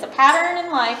seeing, and it's a pattern in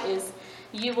life, is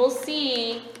you will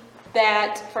see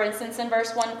that, for instance, in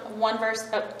Proverbs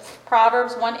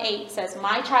 1:8 says,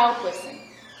 "My child, listen."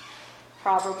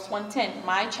 Proverbs 1:10,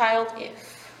 "My child,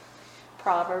 if."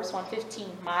 Proverbs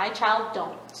 1:15, "My child,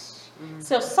 don't."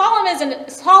 So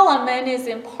Solomon is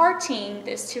imparting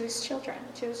this to his children,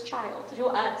 to his child, to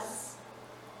us.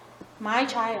 My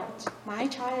child, my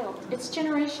child. It's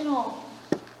generational.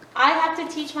 I have to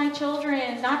teach my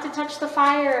children not to touch the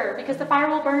fire because the fire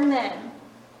will burn them.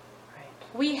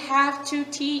 We have to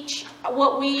teach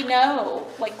what we know.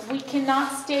 Like, we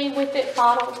cannot stay with it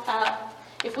bottled up.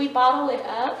 If we bottle it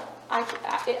up, I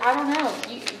don't know.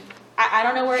 I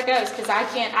don't know where it goes, because I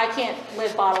can't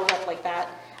live bottled up like that.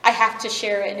 I have to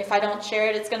share it, and if I don't share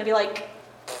it, it's going to be like,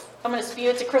 I'm going to spew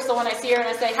it to Crystal when I see her and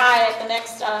I say hi at the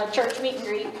next church meet and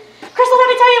greet. Crystal, let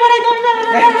me tell you what I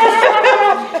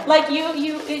done. Like,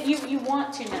 you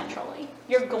want to naturally.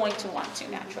 You're going to want to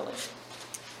naturally.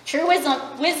 True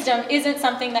wisdom isn't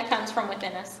something that comes from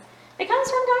within us. It comes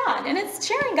from God, and it's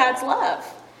sharing God's love.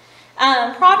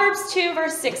 Proverbs 2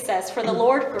 verse 6 says, "For the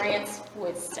Lord grants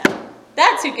wisdom."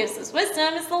 That's who gives us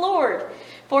wisdom, is the Lord.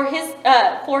 For his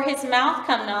mouth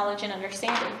come knowledge and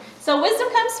understanding. So wisdom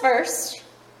comes first,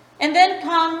 and then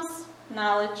comes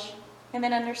knowledge, and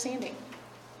then understanding.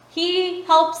 He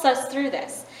helps us through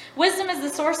this. Wisdom is the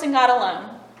source in God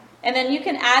alone. And then you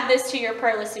can add this to your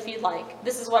prayer list if you'd like.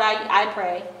 This is what I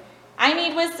pray. I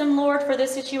need wisdom, Lord, for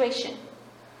this situation.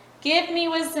 Give me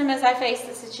wisdom as I face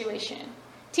the situation.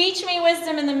 Teach me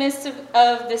wisdom in the midst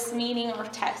of this meeting or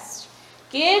test.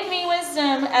 Give me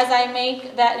wisdom as I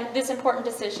make this important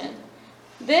decision.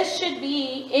 This should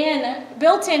be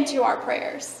built into our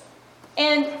prayers.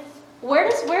 And where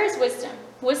is wisdom?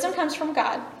 Wisdom comes from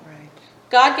God. Right.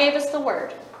 God gave us the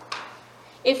word.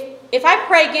 If I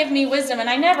pray, give me wisdom, and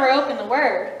I never open the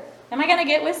word, am I going to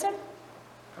get wisdom?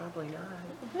 Probably not.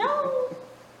 No.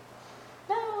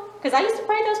 Because I used to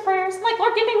pray those prayers. I'm like,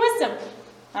 Lord, give me wisdom.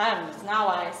 I'm not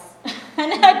wise.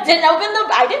 And I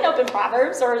didn't open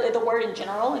Proverbs or the word in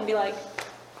general and be like,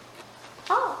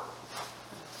 oh.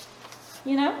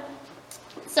 You know?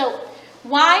 So,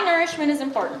 why nourishment is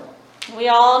important? We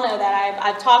all know that.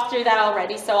 I've talked through that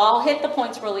already, so I'll hit the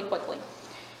points really quickly.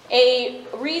 A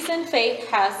reasoned faith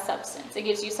has substance. It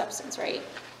gives you substance, right?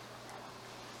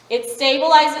 It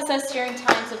stabilizes us during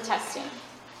times of testing,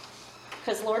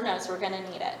 because Lord knows we're going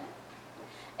to need it.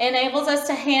 Enables us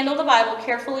to handle the Bible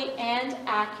carefully and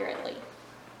accurately.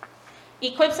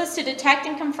 Equips us to detect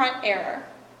and confront error.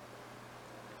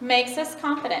 Makes us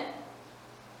confident.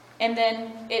 And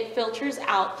then it filters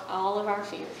out all of our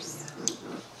fears.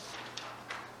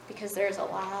 Because there's a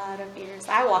lot of fears.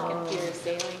 I walk in fears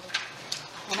daily.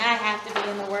 And I have to be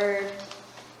in the Word.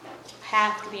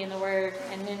 Have to be in the Word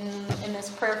and in this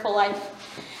prayerful life.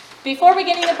 Before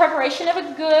beginning the preparation of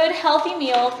a good, healthy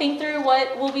meal, think through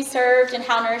what will be served and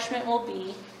how nourishing it will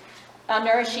be.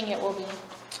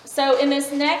 So in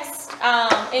this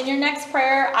in your next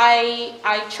prayer,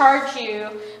 I charge you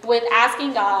with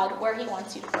asking God where He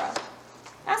wants you to grow.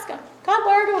 Ask Him, God,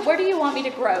 where do you want me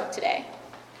to grow today?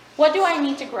 What do I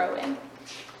need to grow in?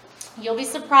 You'll be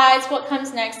surprised what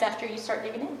comes next after you start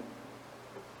digging in.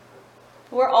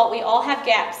 We all have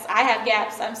gaps. I have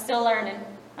gaps. I'm still learning.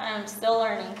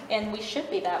 And we should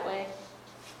be that way.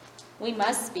 We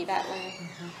must be that way.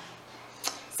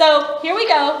 So here we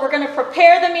go. We're going to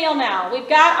prepare the meal now. We've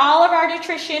got all of our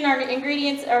nutrition, our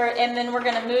ingredients, and then we're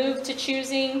going to move to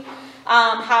choosing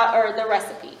the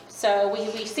recipe. So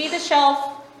we see the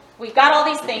shelf. We've got all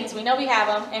these things. We know we have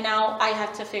them. And now I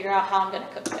have to figure out how I'm going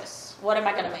to cook this. What am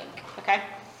I going to make? Okay?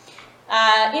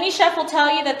 Any chef will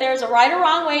tell you that there's a right or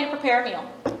wrong way to prepare a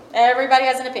meal. Everybody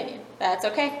has an opinion. That's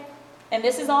okay. And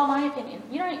this is all my opinion.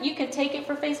 You can take it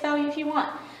for face value if you want.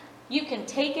 You can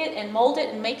take it and mold it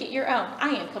and make it your own. I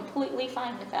am completely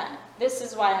fine with that. This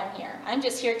is why I'm here. I'm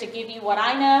just here to give you what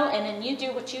I know, and then you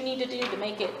do what you need to do to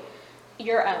make it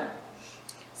your own.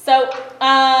 So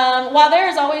while there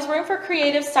is always room for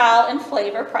creative style and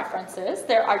flavor preferences,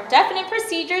 there are definite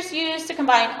procedures used to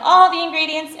combine all the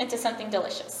ingredients into something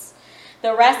delicious.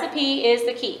 The recipe is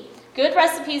the key. Good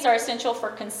recipes are essential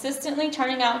for consistently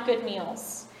turning out good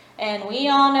meals. And we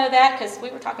all know that because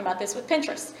we were talking about this with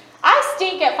Pinterest. I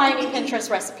stink at finding Pinterest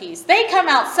recipes. They come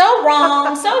out so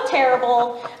wrong, so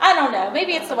terrible. I don't know.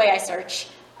 Maybe it's the way I search.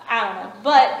 I don't know.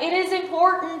 But it is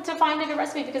important to find a good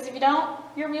recipe because if you don't,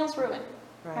 your meal's ruined.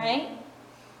 Right?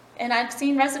 And I've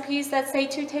seen recipes that say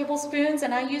 2 tablespoons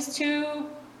and I use 2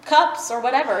 cups or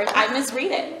whatever. I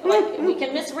misread it. Like we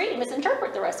can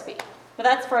misinterpret the recipe. But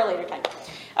that's for a later time.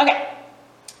 Okay.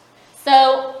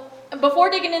 So before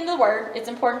digging into the word, it's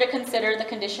important to consider the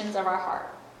conditions of our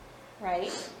heart.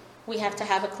 Right? We have to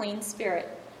have a clean spirit.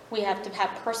 We have to have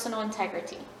personal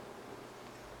integrity.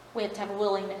 We have to have a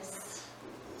willingness.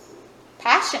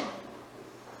 Passion.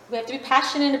 We have to be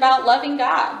passionate about loving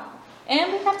God.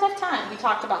 And we have to have time. We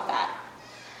talked about that.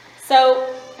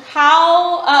 So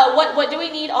what do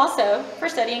we need also for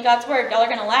studying God's Word? Y'all are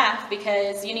going to laugh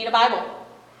because you need a Bible.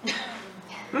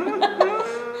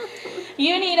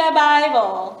 You need a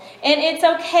Bible. And it's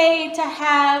okay to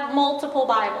have multiple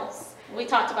Bibles. We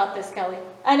talked about this, Kelly.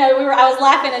 I know I was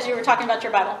laughing as you were talking about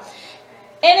your Bible.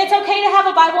 And it's okay to have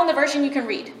a Bible in the version you can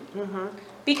read. Mm-hmm.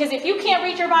 Because if you can't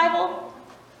read your Bible,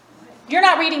 you're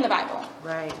not reading the Bible.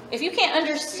 Right. If you can't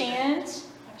understand,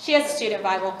 she has a student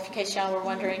Bible, in case y'all were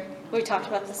wondering. We talked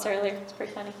about this earlier. It's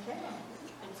pretty funny.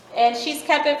 And she's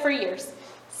kept it for years.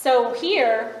 So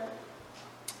here,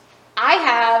 I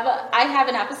have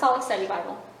an Apostolic Study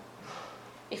Bible.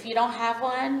 If you don't have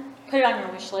one, put it on your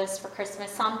wish list for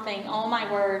Christmas. Something. Oh my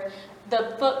word.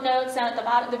 The footnotes down at the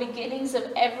bottom, the beginnings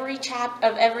of every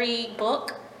every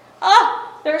book.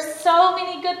 There's so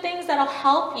many good things that'll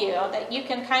help you that you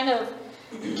can kind of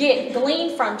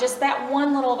glean from just that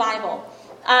one little Bible.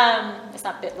 It's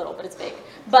not bit little, but it's big.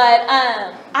 But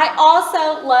I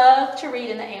also love to read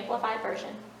in the Amplified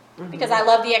Version because I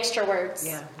love the extra words.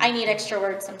 Yeah. I need extra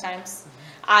words sometimes.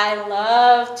 I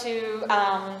love to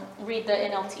read the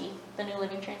NLT, the New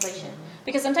Living Translation,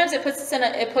 because sometimes it puts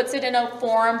it in a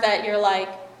form that you're like,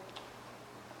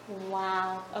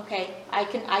 wow, okay, I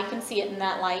can see it in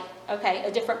that light. Okay,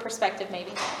 a different perspective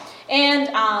maybe. And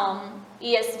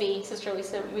ESV, Sister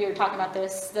Lisa, we were talking about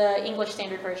this, the English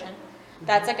Standard Version.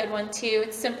 That's a good one too.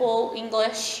 It's simple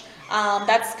English.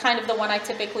 That's kind of the one I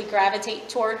typically gravitate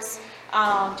towards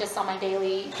just on my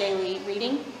daily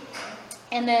reading.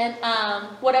 And then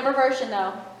whatever version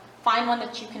though, find one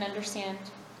that you can understand.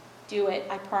 Do it,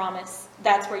 I promise.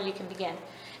 That's where you can begin.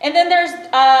 And then there's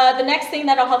the next thing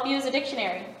that'll help you is a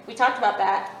dictionary. We talked about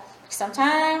that.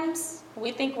 Sometimes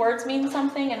we think words mean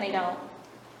something and they don't.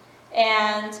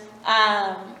 And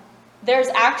there's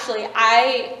actually,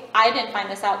 I didn't find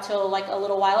this out till like a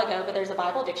little while ago, but there's a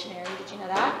Bible dictionary. Did you know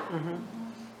that? Mm-hmm.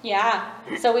 Yeah.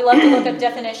 So we love to look up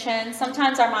definitions.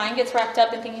 Sometimes our mind gets wrapped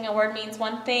up in thinking a word means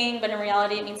one thing, but in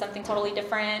reality it means something totally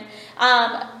different.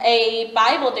 A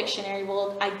Bible dictionary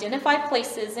will identify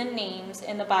places and names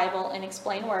in the Bible and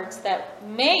explain words that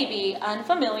may be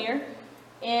unfamiliar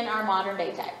in our modern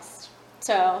day text.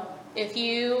 So if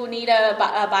you need a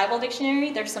Bible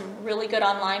dictionary, there's some really good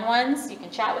online ones. You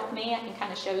can chat with me. I can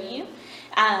kind of show you.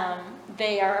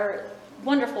 They are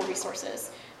wonderful resources.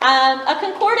 A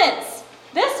concordance.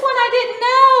 This one I didn't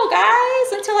know,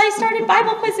 guys, until I started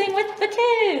Bible quizzing with the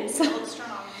kids.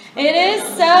 It is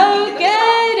so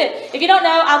good. If you don't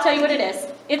know, I'll tell you what it is.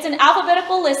 It's an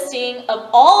alphabetical listing of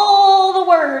all the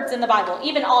words in the Bible,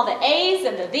 even all the A's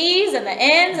and the Th's and the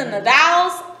N's and the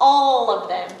thous, all of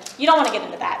them. You don't want to get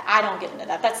into that. I don't get into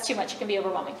that. That's too much. It can be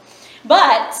overwhelming.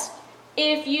 But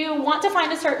if you want to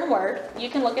find a certain word, you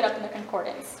can look it up in the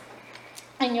concordance.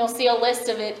 And you'll see a list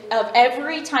of it, of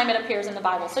every time it appears in the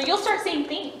Bible. So you'll start seeing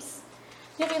themes.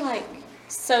 You'll be like,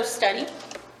 so study.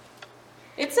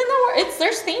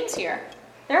 There's themes here.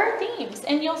 There are themes.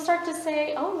 And you'll start to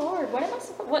say, oh Lord, what am I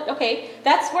supposed, okay,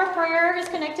 that's where prayer is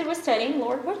connected with studying.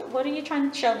 Lord, what are you trying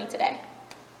to show me today?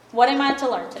 What am I to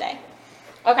learn today?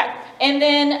 Okay. And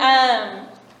then,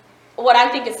 what I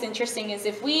think is interesting is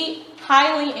if we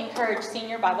highly encourage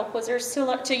senior Bible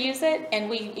quizzers to use it and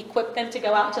we equip them to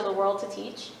go out into the world to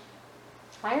teach,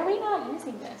 why are we not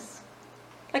using this?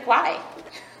 Like, why?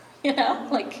 You know,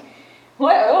 like,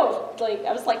 what? Oh, like,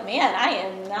 I was like, man, I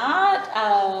am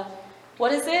not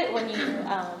what is it when you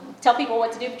tell people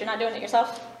what to do but you're not doing it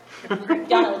yourself?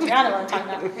 Y'all know what I'm talking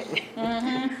about.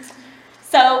 Mm-hmm.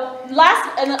 So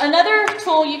another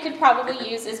tool you could probably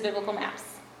use is biblical maps.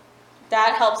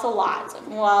 That helps a lot.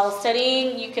 While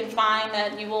studying, you can find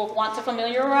that you will want to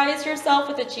familiarize yourself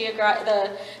with the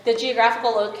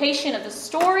geographical location of the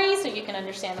story so you can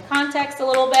understand the context a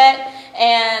little bit.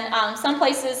 And some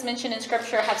places mentioned in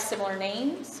Scripture have similar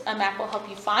names. A map will help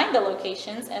you find the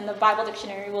locations, and the Bible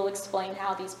dictionary will explain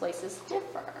how these places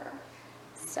differ.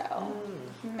 So,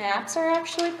 maps are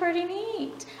actually pretty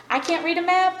neat. I can't read a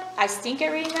map. I stink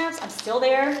at reading maps. I'm still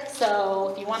there. So,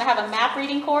 if you want to have a map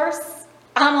reading course,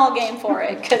 I'm all game for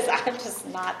it because I'm just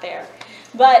not there.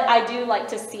 But I do like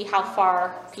to see how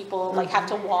far people have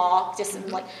to walk. Just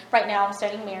like right now, I'm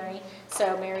studying Mary,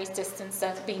 so Mary's distance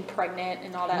of being pregnant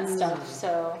and all that stuff.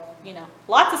 So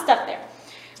lots of stuff there.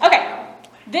 Okay,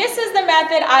 this is the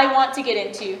method I want to get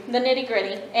into, the nitty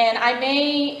gritty, and I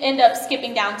may end up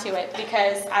skipping down to it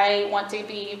because I want to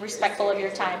be respectful of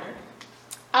your time.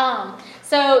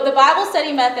 So the Bible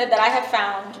study method that I have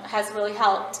found has really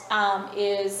helped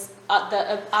is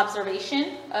the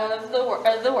observation of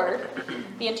the word,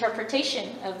 the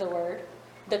interpretation of the word,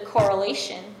 the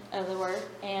correlation of the word,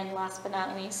 and last but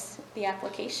not least, the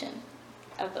application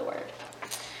of the word.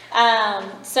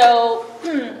 So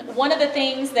one of the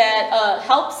things that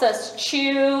helps us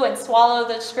chew and swallow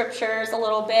the scriptures a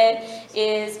little bit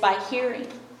is by hearing.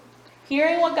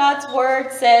 Hearing what God's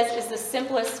word says is the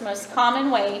simplest, most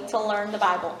common way to learn the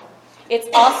Bible. It's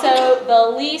also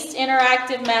the least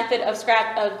interactive method of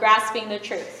grasping the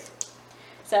truth.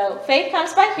 So faith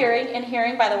comes by hearing, and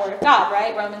hearing by the word of God,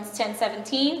 right? Romans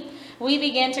 10:17. We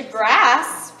begin to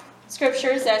grasp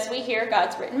scriptures as we hear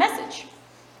God's written message.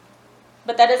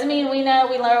 But that doesn't mean we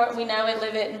know it,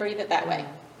 live it, and breathe it that way.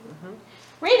 Mm-hmm.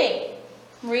 Reading.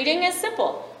 Reading is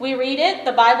simple. We read it.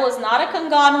 The Bible is not a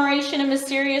conglomeration of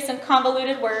mysterious and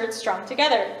convoluted words strung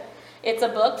together. It's a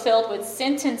book filled with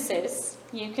sentences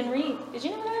you can read. Did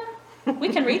you know that? We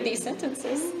can read these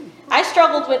sentences. I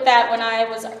struggled with that when I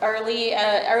was early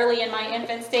in my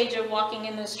infant stage of walking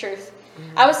in this truth.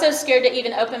 I was so scared to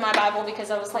even open my Bible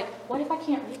because I was like, what if I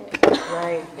can't read it?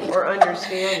 Right. Or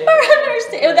understand it. Or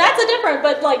understand. That's a different,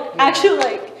 but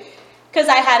actually, because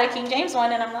I had a King James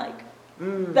one, and I'm like,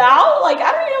 thou? I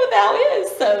don't even know what thou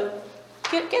is. So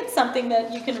get something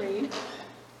that you can read.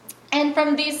 And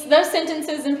from those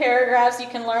sentences and paragraphs, you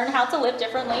can learn how to live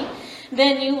differently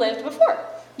than you lived before.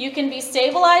 You can be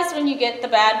stabilized when you get the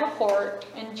bad report,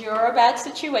 endure a bad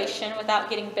situation without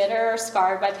getting bitter or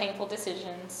scarred by painful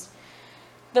decisions.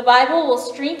 The Bible will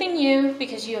strengthen you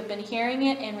because you have been hearing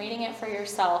it and reading it for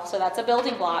yourself. So that's a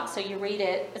building block. So you read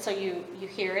it, so you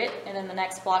hear it, and then the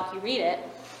next block you read it.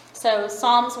 So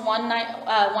Psalms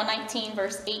 119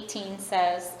 verse 18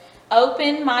 says,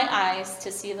 "Open my eyes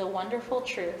to see the wonderful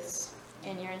truths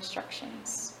in your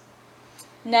instructions."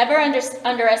 Never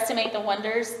underestimate the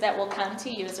wonders that will come to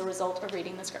you as a result of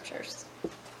reading the scriptures.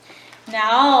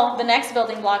 Now, the next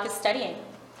building block is studying.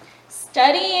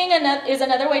 Studying is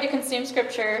another way to consume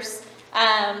scriptures.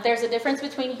 There's a difference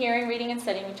between hearing, reading, and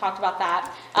studying. We talked about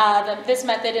that. This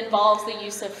method involves the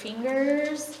use of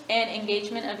fingers and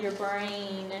engagement of your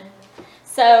brain.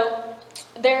 So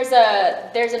there's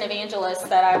an evangelist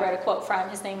that I read a quote from.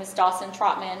 His name is Dawson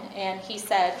Trotman, and he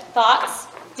said, "Thoughts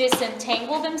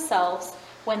disentangle themselves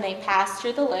when they pass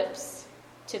through the lips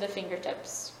to the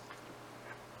fingertips."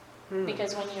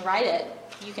 Because when you write it,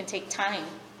 you can take time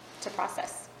to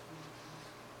process.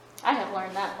 I have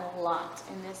learned that a lot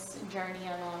in this journey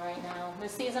I'm on right now.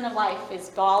 This season of life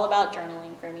is all about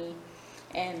journaling for me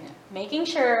and making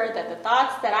sure that the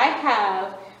thoughts that I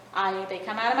have, they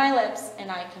come out of my lips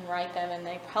and I can write them, and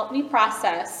they help me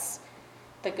process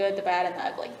the good, the bad, and the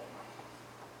ugly.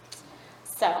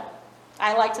 So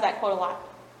I liked that quote a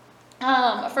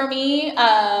lot. For me,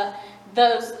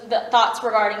 the thoughts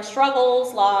regarding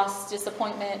struggles, loss,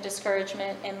 disappointment,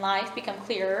 discouragement in life become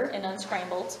clearer and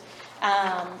unscrambled.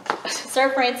 Sir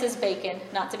Francis Bacon,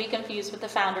 not to be confused with the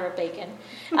founder of Bacon,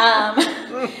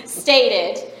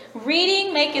 stated,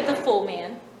 "Reading maketh a full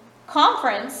man,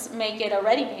 conference maketh a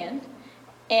ready man,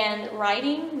 and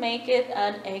writing maketh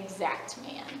an exact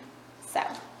man." So,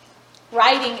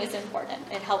 writing is important.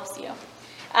 It helps you.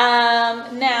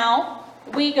 Now,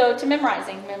 we go to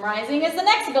memorizing. Memorizing is the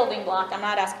next building block. I'm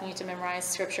not asking you to memorize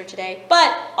scripture today,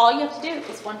 but all you have to do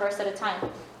is one verse at a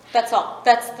time. That's all.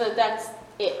 That's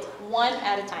it. One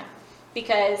at a time.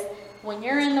 Because when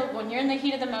you're in the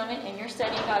heat of the moment and you're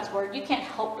studying God's word, you can't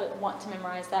help but want to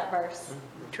memorize that verse.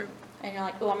 True. And you're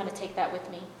like, "Oh, I'm going to take that with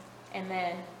me." And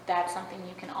then that's something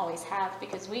you can always have,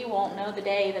 because we won't know the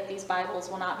day that these Bibles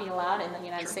will not be allowed in the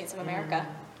United States of America.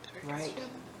 Right.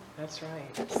 That's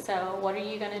right. So what are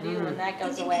you going to do when that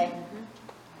goes away?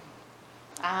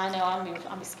 I know,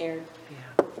 I'm be scared.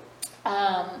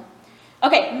 Yeah.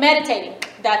 Okay, meditating.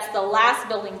 That's the last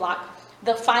building block.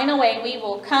 The final way we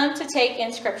will come to take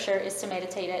in Scripture is to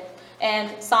meditate it.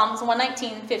 And Psalms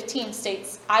 119:15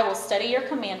 states, I will study your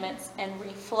commandments and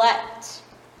reflect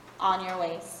on your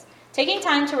ways. Taking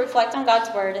time to reflect on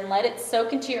God's word and let it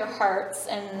soak into your hearts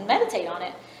and meditate on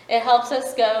it. It helps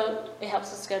us go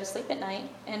to sleep at night,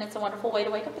 and it's a wonderful way to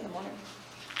wake up in the morning.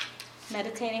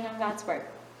 Meditating on God's word.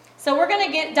 So we're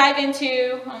going to dive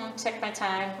into, I'm going to check my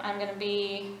time. I'm going to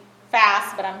be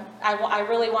fast, but I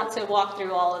really want to walk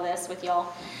through all of this with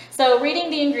y'all. So reading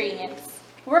the ingredients.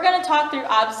 We're going to talk through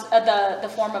the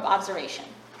form of observation.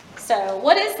 So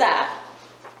what is that?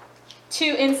 To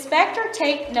inspect or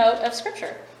take note of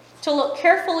Scripture. To look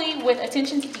carefully with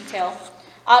attention to detail.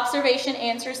 Observation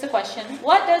answers the question,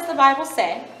 what does the Bible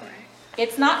say?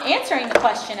 It's not answering the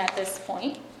question at this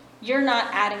point. You're not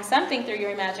adding something through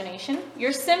your imagination.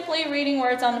 You're simply reading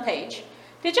words on the page.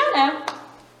 Did y'all know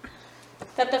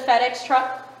that the FedEx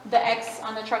truck, the X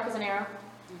on the truck is an arrow?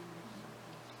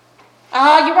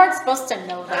 Oh, you weren't supposed to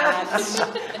know that.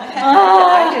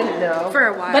 I didn't know. For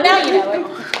a while. But now you know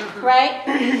it, right?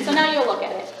 So now you'll look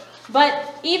at it.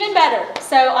 But even better,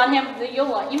 so on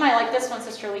you might like this one,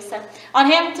 Sister Lisa. On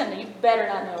Hamilton, you better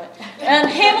not know it. On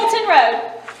Hamilton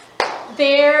Road,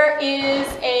 there is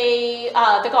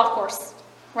the golf course,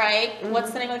 right? Mm-hmm.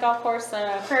 What's the name of the golf course?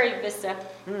 Prairie Vista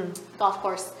Golf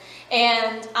Course.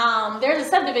 And there's a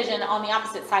subdivision on the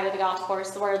opposite side of the golf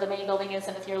course where the main building is,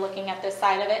 and if you're looking at this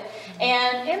side of it.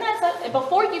 And in that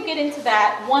before you get into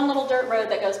that one little dirt road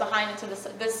that goes behind into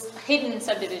this hidden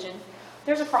subdivision,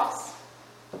 there's a cross.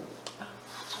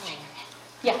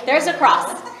 Yeah, there's a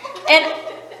cross. And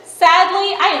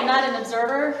sadly, I am not an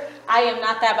observer. I am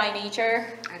not that by nature.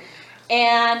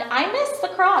 And I missed the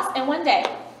cross. And one day,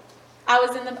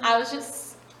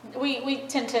 we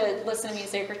tend to listen to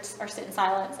music or sit in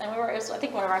silence. And it was, I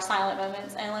think, one of our silent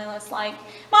moments. And Layla's like,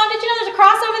 Mom, did you know there's a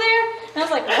cross over there? And I was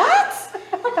like,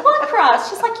 what? Like, what cross?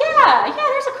 She's like, yeah,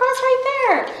 there's a cross right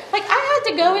there. Like, I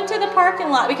had to go into the parking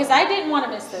lot because I didn't want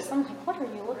to miss this. I'm like, what are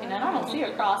you looking at? I don't see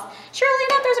a cross. Surely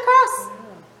not, there's a cross.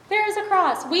 There is a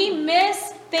cross. We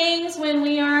miss things when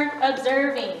we aren't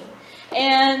observing.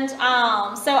 And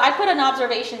so I put an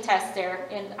observation test there,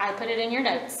 and I put it in your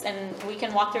notes, and we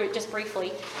can walk through it just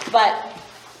briefly. But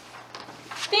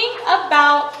think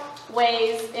about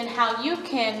ways in how you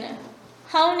can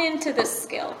hone into this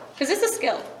skill, because it's a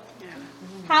skill. Yeah.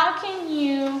 How can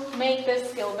you make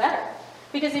this skill better?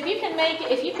 Because if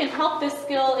you can help this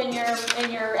skill in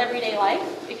your everyday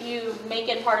life, if you make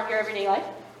it part of your everyday life,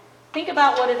 think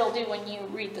about what it'll do when you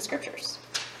read the Scriptures.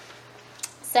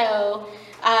 So,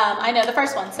 I know the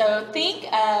first one. So,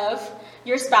 think of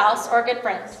your spouse or good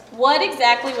friends. What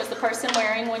exactly was the person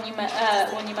wearing when you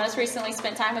most recently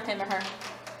spent time with him or her?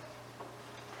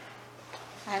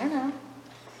 I don't know.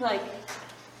 Like,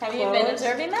 have you been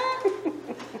observing that?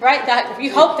 Right? That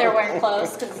you hope they're wearing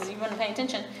clothes because you wouldn't pay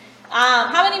attention.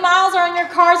 How many miles are on your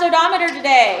car's odometer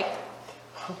today?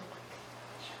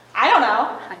 I don't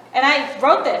know. And I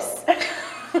wrote this. I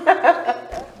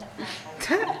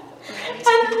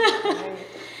don't know.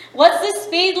 What's the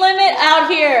speed limit out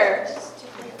here?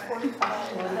 45.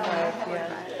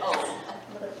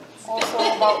 Also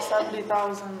about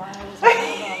 70,000 miles.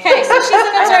 Okay, so she's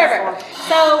an observer.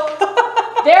 So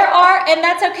there are, and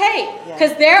that's okay,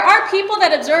 because there are people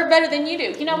that observe better than you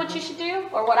do. You know what you should do,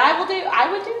 or what I would do?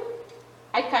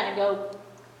 I'd kind of go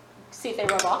see if they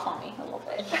rub off on me a little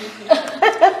bit.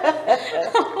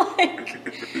 Like,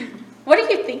 what are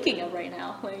you thinking of right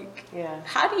now? Like,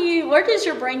 where does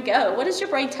your brain go? What does your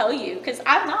brain tell you? Because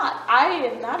I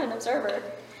am not an observer,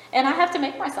 and I have to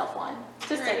make myself one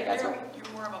to study God's word.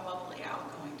 You're more of a bubbly,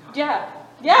 outgoing talker. Yeah.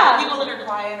 People that are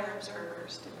quiet are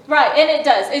observers. Right, and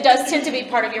it does tend to be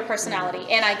part of your personality,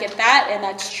 and I get that, and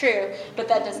that's true, but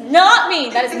that does not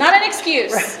mean, that is not an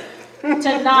excuse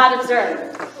to not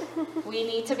observe. We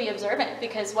need to be observant,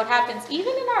 because what happens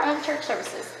even in our own church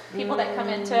services, people that come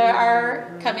into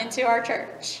our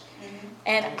church,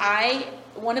 and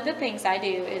one of the things I do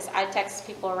is I text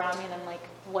people around me and I'm like,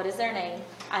 what is their name?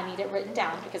 I need it written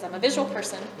down because I'm a visual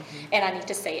person and I need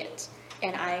to say it.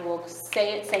 And I will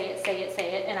say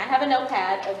it. And I have a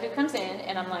notepad of who comes in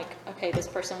and I'm like, okay, this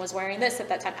person was wearing this at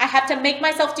that time. I have to make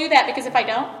myself do that, because if I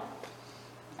don't,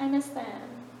 I miss them.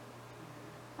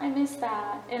 I miss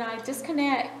that, and I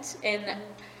disconnect, and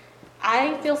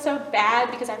I feel so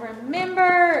bad because I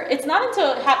remember, it's not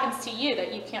until it happens to you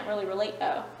that you can't really relate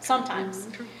though, sometimes.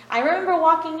 I remember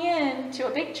walking in to a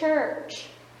big church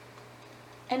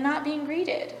and not being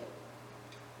greeted.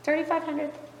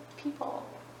 3,500 people.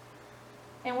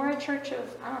 And we're a church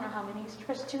of, I don't know how many,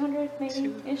 200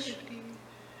 maybe-ish?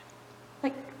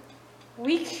 Like,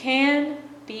 we can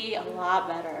be a lot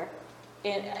better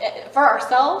for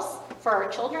ourselves, for our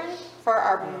children, for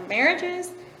our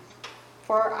marriages,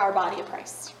 for our body of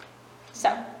Christ.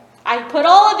 So, I put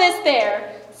all of this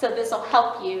there so this will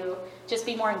help you just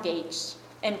be more engaged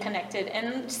and connected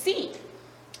and see.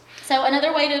 So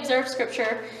another way to observe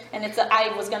Scripture, and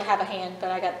I was going to have a hand,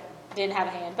 but didn't have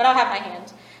a hand, but I'll have my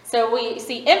hand. So we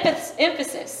see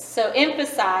emphasis. So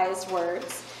emphasized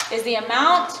words is the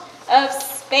amount of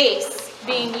space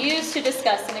being used to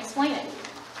discuss and explain it.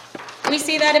 We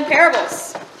see that in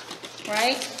parables,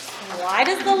 right? Why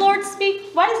does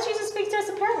Jesus speak to us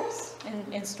in parables?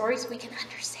 In stories we can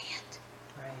understand.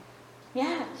 Right.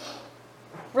 Yeah.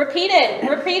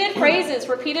 Repeated phrases,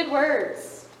 repeated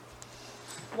words.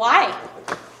 Why?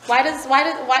 Why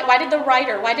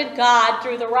did God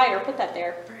through the writer put that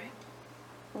there? Right.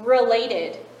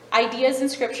 Related. Ideas in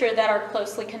Scripture that are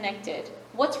closely connected.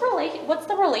 What's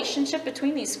the relationship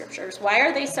between these scriptures? Why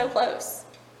are they so close?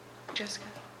 Jessica,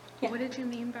 Yeah. what did you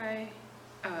mean by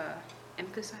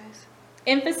emphasize?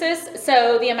 Emphasis,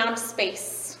 so the amount of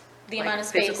space. The Like amount of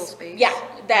space. physical space? Yeah,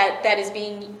 that is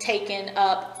being taken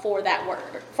up for that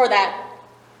word, for that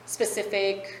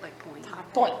specific Like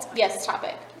point. Yes,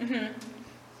 topic. Mm-hmm.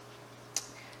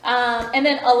 And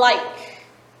then alike.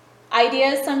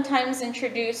 Ideas sometimes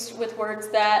introduced with words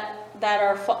that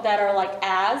are like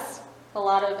as. A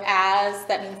lot of as,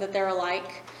 that means that they're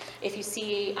alike. If you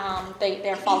see,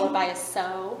 they're followed by a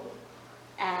so,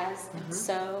 as, and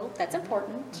so. That's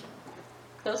important.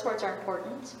 Those words are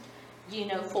important. You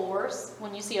know fors.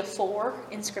 When you see a for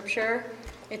in Scripture,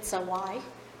 it's a why.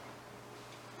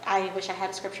 I wish I had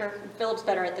a scripture. Philip's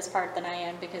better at this part than I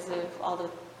am because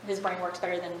of his brain works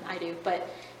better than I do. But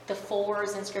the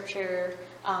fors in Scripture,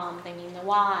 they mean the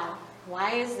why.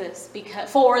 Why is this? Because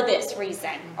for this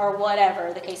reason, or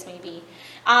whatever the case may be.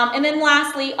 And then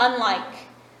lastly, unlike.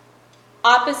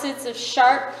 Opposites of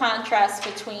sharp contrast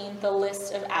between the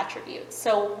list of attributes.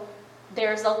 So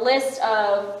there's a list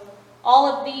of all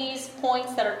of these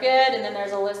points that are good, and then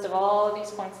there's a list of all of these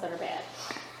points that are bad.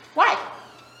 Why?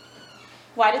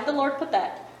 Why did the Lord put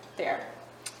that there?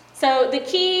 So the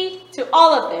key to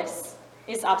all of this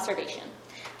is observation.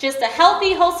 Just a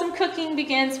healthy, wholesome cooking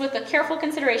begins with a careful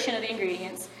consideration of the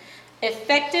ingredients.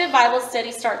 Effective Bible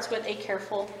study starts with a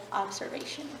careful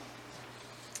observation.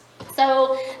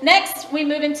 So next we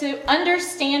move into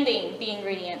understanding the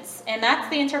ingredients, and that's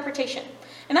the interpretation.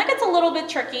 And that gets a little bit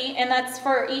tricky, and that's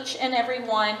for each and every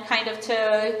one kind of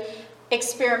to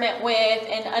experiment with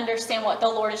and understand what the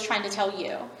Lord is trying to tell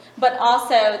you. But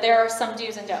also there are some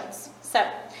do's and don'ts. So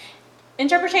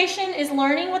interpretation is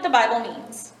learning what the Bible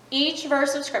means. Each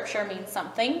verse of Scripture means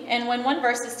something, and when one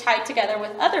verse is tied together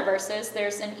with other verses,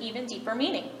 there's an even deeper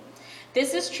meaning.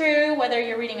 This is true whether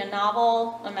you're reading a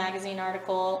novel, a magazine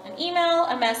article, an email,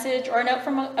 a message, or a note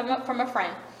from a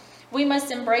friend. We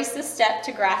must embrace this step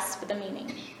to grasp the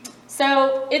meaning.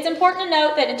 So it's important to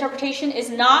note that interpretation is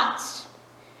not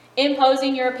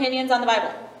imposing your opinions on the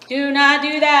Bible. Do not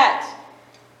do that.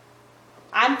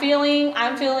 I'm feeling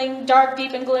dark,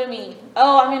 deep, and gloomy.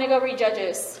 Oh, I'm going to go read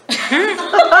Judges. You know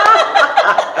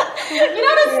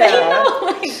what I'm saying? No,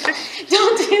 like,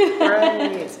 don't do that.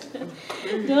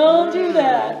 Right. Don't do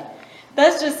that.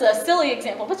 That's just a silly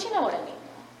example, but you know what I mean.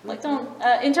 Like, don't.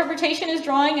 Interpretation is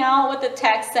drawing out what the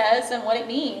text says and what it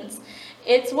means.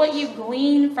 It's what you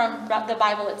glean from the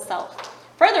Bible itself.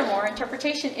 Furthermore,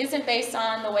 interpretation isn't based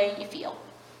on the way you feel.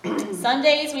 Some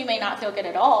days we may not feel good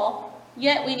at all,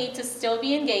 yet we need to still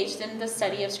be engaged in the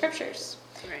study of Scriptures.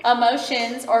 Right.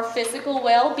 Emotions or physical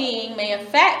well-being may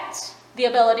affect the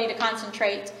ability to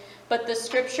concentrate, but the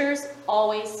Scriptures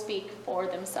always speak for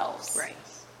themselves. Right.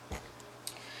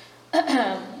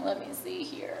 Let me see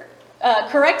here.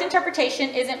 Correct interpretation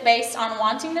isn't based on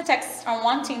wanting the text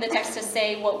to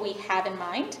say what we have in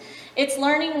mind. It's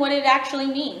learning what it actually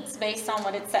means based on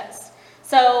what it says.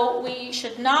 So we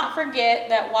should not forget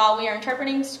that while we are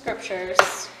interpreting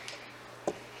Scriptures,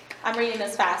 I'm reading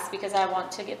this fast because I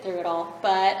want to get through it all,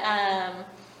 but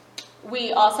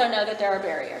we also know that there are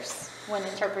barriers when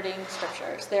interpreting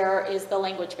Scriptures. There is the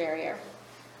language barrier,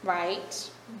 right?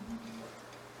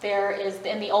 There is,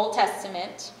 in the Old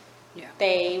Testament,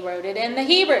 they wrote it in the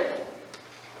Hebrew.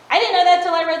 I didn't know that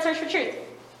till I read Search for Truth.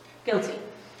 Guilty.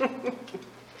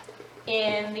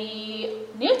 In the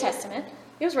New Testament,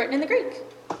 it was written in the Greek.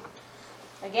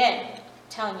 Again, I'm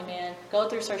telling you, man, go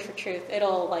through Search for Truth.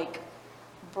 It'll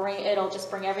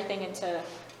just bring everything into,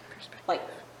 like,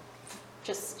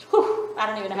 just, whew, I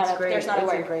don't even know how to, there's not a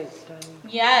word. It's a great study.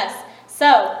 Yes.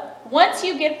 So, once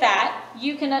you get that,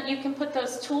 you can put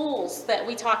those tools that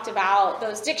we talked about,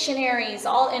 those dictionaries,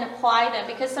 all and apply them,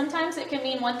 because sometimes it can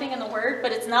mean one thing in the word,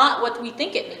 but it's not what we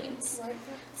think it means.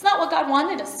 It's not what God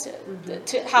wanted us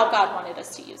to how God wanted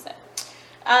us to use it.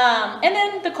 And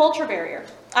then the culture barrier.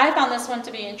 I found this one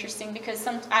to be interesting because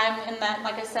I'm in that,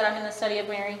 like I said, I'm in the study of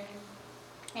Mary.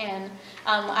 And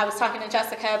I was talking to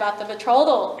Jessica about the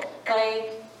betrothal.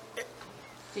 Like,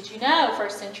 did you know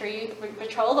 1st century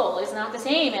betrothal is not the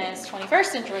same as 21st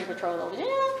century betrothal?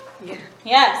 Yeah.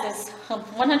 Yes, it's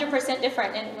 100%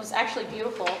 different, and it was actually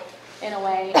beautiful in a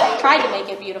way. I tried to make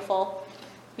it beautiful,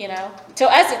 you know. To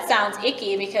us, it sounds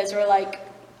icky because we're like,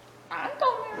 I'm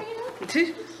going to marry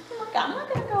him. I'm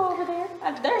not going to go over there.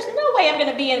 There's no way I'm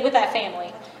going to be with that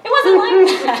family. It wasn't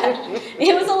like that.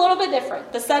 It was a little bit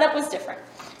different. The setup was different.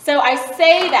 So I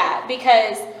say that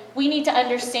because we need to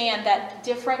understand that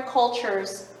different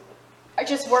cultures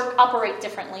operate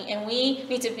differently, and we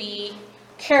need to be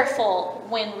careful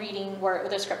when reading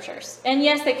the scriptures. And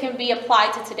yes, they can be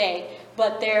applied to today,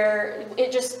 but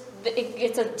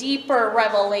it's a deeper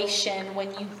revelation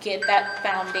when you get that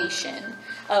foundation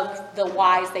of the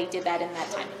whys they did that in that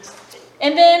time.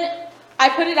 And then I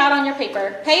put it out on your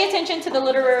paper. Pay attention to the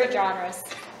literary genres.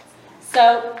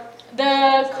 So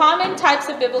the common types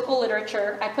of biblical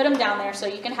literature, I put them down there so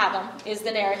you can have them, is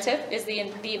the narrative, is the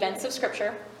events of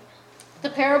Scripture. The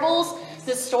parables,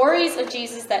 the stories of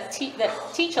Jesus that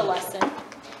teach a lesson.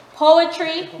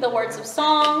 Poetry, the words of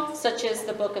song, such as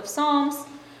the book of Psalms.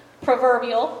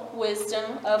 Proverbial,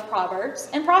 wisdom of Proverbs.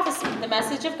 And prophecy, the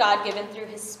message of God given through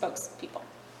his spokespeople.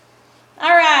 All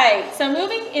right, so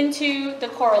moving into the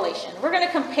correlation. We're going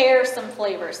to compare some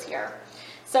flavors here.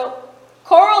 So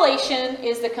correlation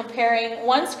is the comparing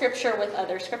one scripture with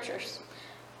other scriptures.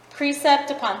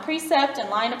 Precept upon precept and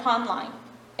line upon line.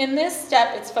 In this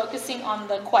step, it's focusing on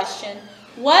the question,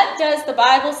 what does the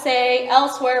Bible say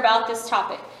elsewhere about this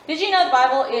topic? Did you know the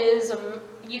Bible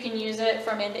you can use it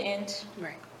from end to end?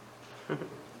 Right.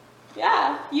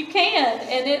 Yeah, you can.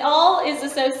 And it all is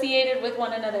associated with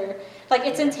one another. Like,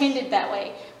 it's intended that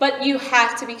way. But you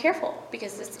have to be careful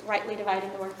because it's rightly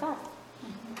dividing the word of God.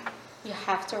 You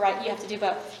have to do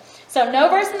both. So no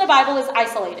verse in the Bible is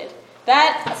isolated.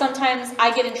 That, sometimes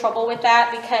I get in trouble with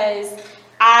that because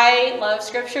I love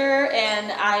scripture and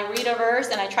I read a verse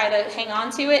and I try to hang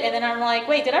on to it, and then I'm like,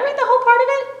 wait, did I read the whole part of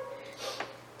it?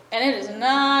 And it is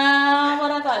not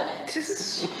what I thought it meant.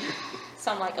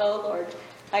 So I'm like, oh Lord,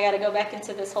 I got to go back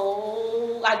into this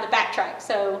whole, I have to backtrack.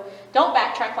 So don't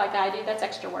backtrack like I do. That's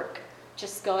extra work.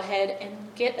 Just go ahead and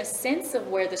get a sense of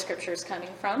where the scripture is coming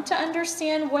from to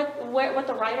understand what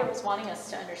the writer was wanting us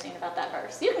to understand about that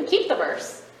verse. You can keep the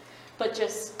verse, but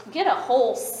just get a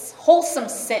wholesome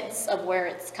sense of where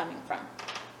it's coming from.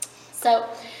 So,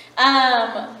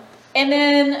 and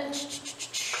then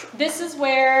this is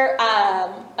where,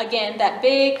 again, that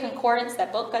big concordance,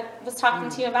 that book I was talking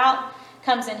to you about,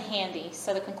 comes in handy.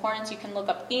 So the concordance, you can look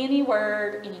up any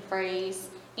word, any phrase,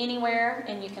 anywhere,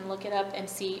 and you can look it up and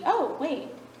see, oh, wait,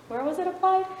 where was it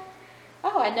applied?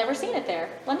 Oh, I'd never seen it there.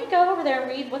 Let me go over there and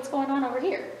read what's going on over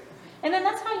here. And then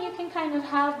that's how you can kind of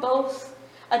have both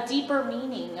a deeper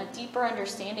meaning, a deeper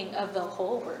understanding of the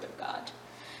whole Word of God.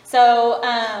 So,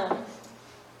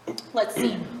 let's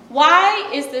see.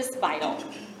 Why is this vital?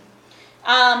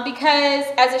 Because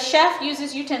as a chef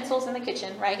uses utensils in the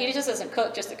kitchen, right? He just doesn't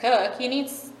cook just to cook. He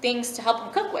needs things to help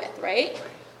him cook with, right?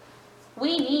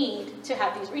 We need to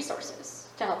have these resources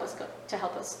to help us cook, to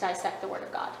help us dissect the Word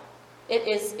of God. It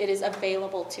is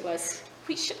available to us.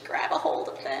 We should grab a hold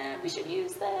of them. We should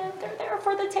use them. They're there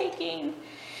for the taking.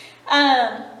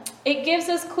 It gives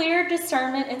us clear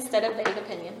discernment instead of vague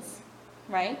opinions,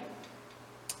 right?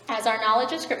 As our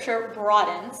knowledge of Scripture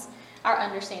broadens, our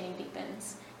understanding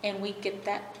deepens, and we get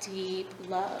that deep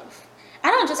love. I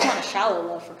don't just want a shallow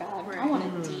love for God. Right. I want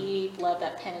a deep love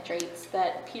that penetrates,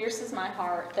 that pierces my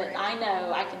heart, that I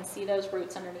know I can see those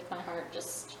roots underneath my heart,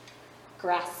 just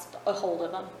grasp a hold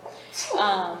of them.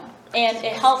 And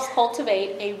it helps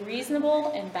cultivate a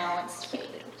reasonable and balanced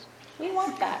faith. We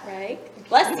want that, right?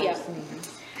 Bless you.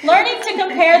 Learning to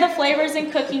compare the flavors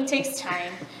in cooking takes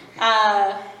time.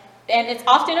 And it's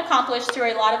often accomplished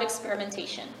through a lot of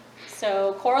experimentation.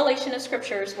 So correlation of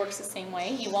scriptures works the same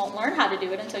way. You won't learn how to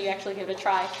do it until you actually give it a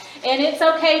try. And it's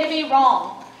okay to be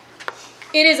wrong.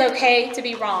 It is okay to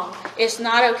be wrong. It's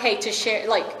not okay to share,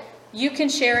 like, you can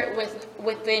share it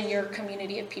within your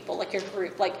community of people, like your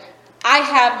group. Like, I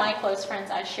have my close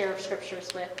friends I share scriptures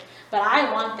with, but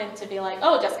I want them to be like,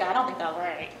 oh, Jessica, I don't think that's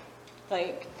right.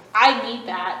 Like, I need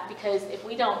that, because if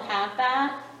we don't have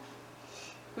that,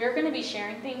 we're going to be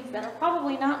sharing things that are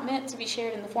probably not meant to be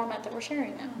shared in the format that we're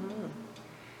sharing them.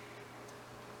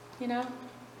 you know?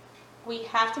 We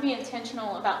have to be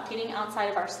intentional about getting outside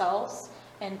of ourselves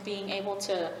and being able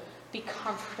to be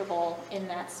comfortable in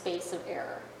that space of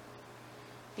error.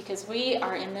 Because we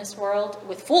are in this world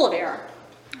full of error.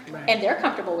 Right. And they're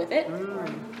comfortable with it.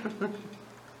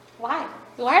 Why?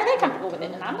 Why are they comfortable with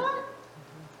it and I'm not?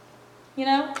 You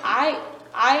know,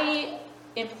 I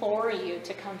implore you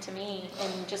to come to me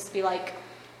and just be like,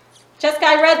 Jessica,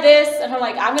 I read this, and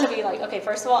I'm going to be like, okay,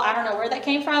 first of all, I don't know where that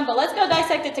came from, but let's go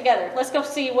dissect it together. Let's go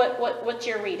see what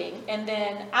you're reading. And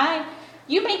then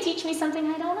you may teach me something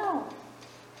I don't know.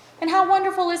 And how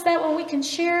wonderful is that when we can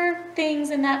share things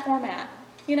in that format?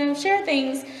 You know, share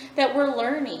things that we're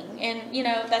learning. And, you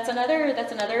know, that's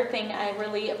another thing I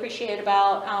really appreciate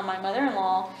about my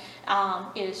mother-in-law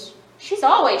is she's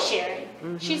always sharing.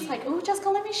 Mm-hmm. She's like, oh, Jessica,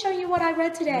 let me show you what I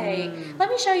read today. Let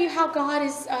me show you how God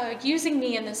is using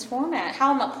me in this format,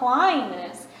 how I'm applying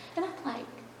this. And I'm like,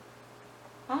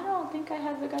 I don't think I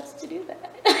have the guts to do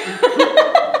that.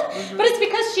 But it's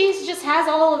because she just has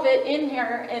all of it in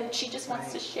her, and she just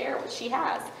wants to share what she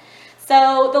has.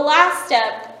 So the last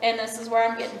step, and this is where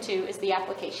I'm getting to, is the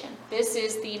application. This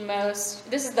is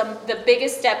the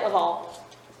biggest step of all,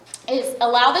 is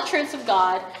allow the truths of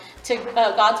God,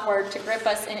 God's word, to grip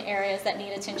us in areas that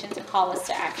need attention, to call us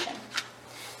to action.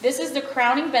 This is the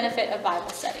crowning benefit of Bible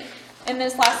study. In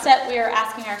this last step, we are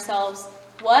asking ourselves,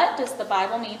 what does the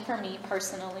Bible mean for me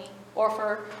personally, or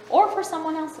for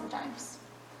someone else sometimes?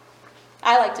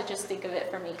 I like to just think of it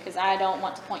for me, because I don't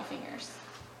want to point fingers.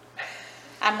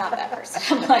 I'm not that person.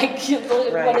 I'm like,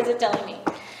 what is it telling me?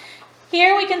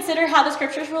 Here we consider how the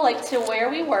scriptures relate to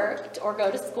where we worked or go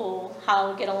to school,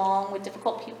 how to get along with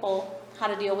difficult people, how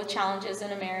to deal with challenges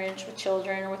in a marriage, with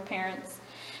children, or with parents.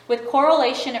 With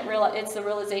correlation, it's the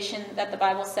realization that the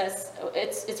Bible says,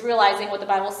 it's realizing what the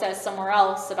Bible says somewhere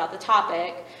else about the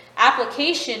topic.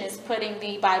 Application is putting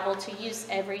the Bible to use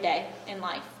every day in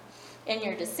life. In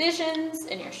your decisions,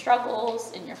 in your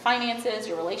struggles, in your finances,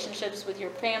 your relationships with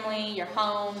your family, your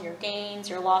home, your gains,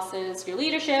 your losses, your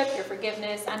leadership, your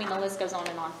forgiveness. I mean, the list goes on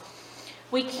and on.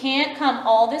 We can't come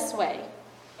all this way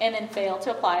and then fail to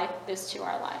apply this to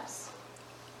our lives.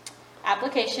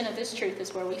 Application of this truth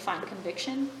is where we find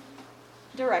conviction,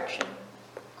 direction,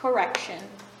 correction,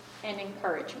 and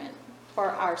encouragement for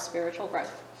our spiritual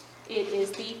growth. It is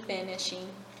the finishing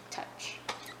touch.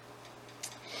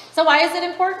 So why is it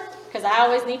important? Because I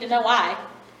always need to know why.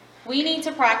 We need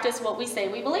to practice what we say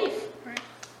we believe. Right.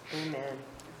 Amen.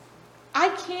 I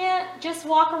can't just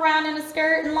walk around in a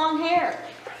skirt and long hair.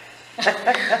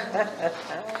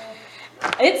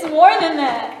 It's more than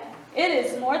that. It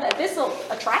is more that this will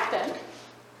attract them.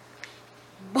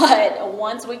 But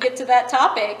once we get to that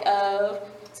topic of,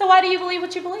 so why do you believe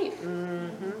what you believe?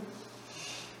 Mm-hmm.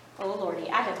 Oh, Lordy,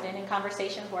 I have been in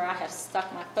conversations where I have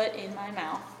stuck my foot in my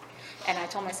mouth. And I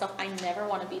told myself I never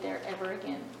want to be there ever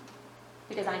again,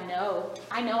 because I know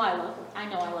I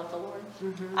love the Lord.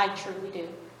 Mm-hmm. I truly do,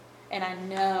 and I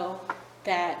know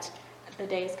that the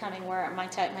day is coming where my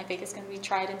faith is going to be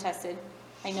tried and tested.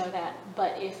 I know that,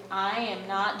 but if I am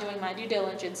not doing my due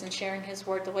diligence and sharing His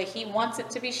word the way He wants it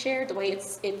to be shared, the way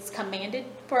it's commanded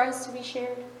for us to be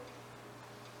shared,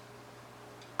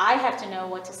 I have to know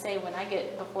what to say when I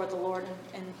get before the Lord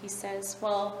and He says,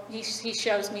 well, He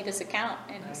shows me this account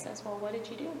and He says, well, what did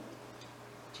you do?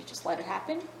 Did you just let it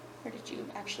happen? Or did you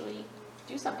actually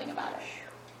do something about it?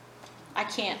 I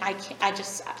can't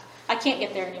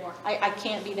get there anymore. I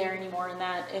can't be there anymore in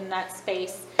that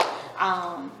space,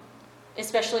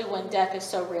 especially when death is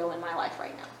so real in my life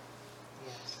right now.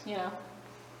 Yes. You know?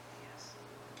 Yes.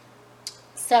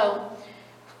 So,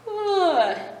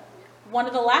 one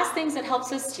of the last things it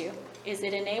helps us to is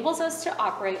it enables us to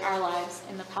operate our lives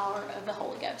in the power of the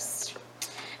Holy Ghost.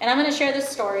 And I'm going to share this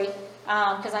story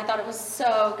because I thought it was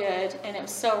so good and it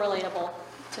was so relatable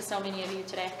to so many of you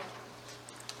today.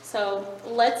 So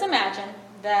let's imagine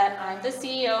that I'm the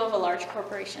CEO of a large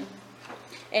corporation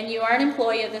and you are an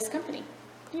employee of this company.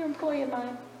 You're an employee of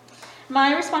mine.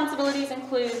 My responsibilities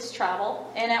includes travel,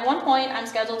 and at one point I'm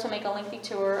scheduled to make a lengthy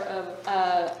tour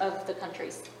of the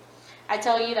countries. I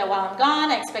tell you that while I'm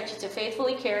gone, I expect you to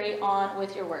faithfully carry on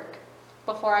with your work.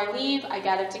 Before I leave, I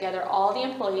gather together all the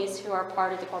employees who are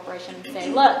part of the corporation and say,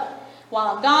 look, while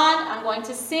I'm gone, I'm going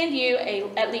to send you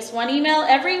at least one email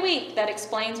every week that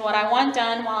explains what I want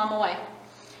done while I'm away.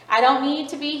 I don't need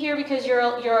to be here because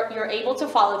you're able to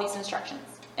follow these instructions.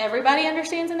 Everybody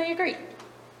understands and they agree.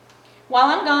 While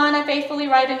I'm gone, I faithfully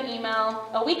write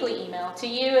a weekly email to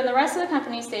you and the rest of the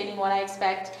company stating what I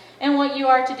expect and what you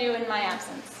are to do in my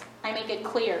absence. I make it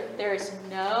clear. There is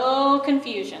no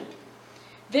confusion.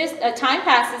 Time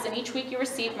passes, and each week you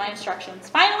receive my instructions.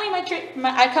 Finally,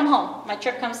 I come home. My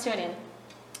trip comes to an end.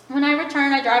 When I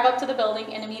return, I drive up to the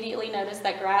building and immediately notice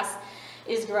that grass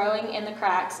is growing in the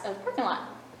cracks of the parking lot.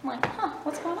 I'm like,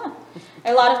 what's going on?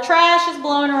 A lot of trash is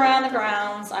blowing around the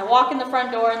grounds. I walk in the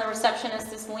front door and the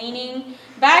receptionist is leaning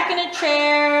back in a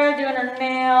chair, doing her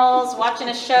nails, watching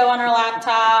a show on her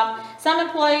laptop. Some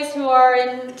employees are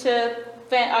into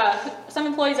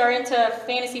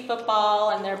fantasy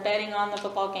football and they're betting on the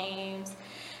football games,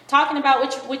 talking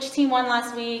about which team won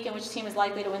last week and which team is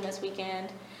likely to win this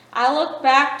weekend. I look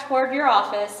back toward your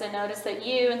office and notice that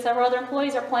you and several other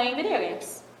employees are playing video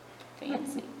games.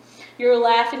 Fancy. You're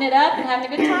laughing it up and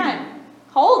having a good time.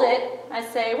 Hold it. I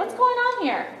say, what's going on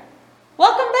here?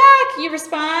 Welcome back, you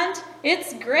respond.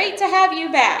 It's great to have you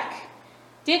back.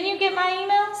 Didn't you get my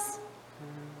emails?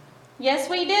 Yes,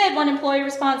 we did, one employee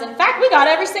responds. In fact, we got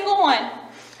every single one.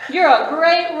 You're a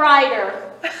great writer.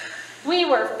 We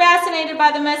were fascinated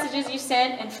by the messages you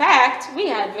sent. In fact, we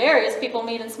had various people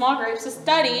meet in small groups to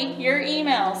study your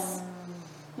emails.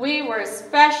 We were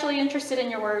especially interested in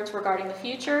your words regarding the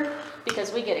future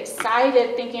because we get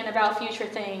excited thinking about future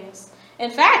things.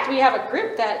 In fact, we have a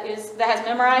group that has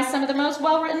memorized some of the most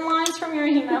well-written lines from your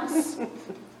emails.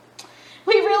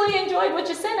 We really enjoyed what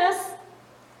you sent us.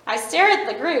 I stare at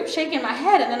the group, shaking my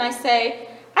head, and then I say,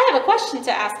 I have a question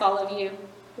to ask all of you.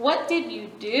 What did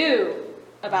you do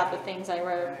about the things I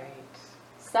wrote? Right.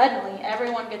 Suddenly,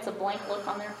 everyone gets a blank look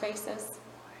on their faces.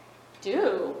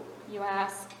 Do, you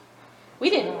ask.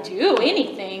 We didn't do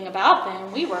anything about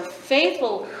them. We were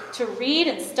faithful to read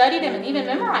and study them and even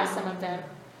memorize some of them.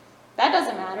 That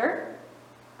doesn't matter.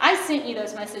 I sent you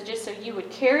those messages so you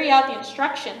would carry out the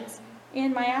instructions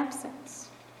in my absence.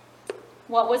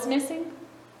 What was missing?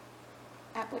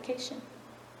 Application.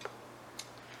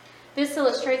 This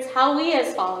illustrates how we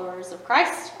as followers of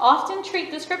Christ often treat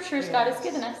the scriptures God has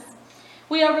given us.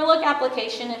 We overlook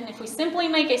application, and if we simply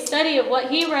make a study of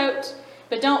what he wrote,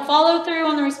 but don't follow through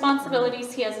on the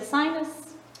responsibilities he has assigned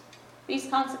us, these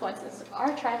consequences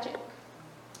are tragic.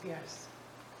 Yes.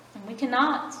 And we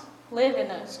cannot live in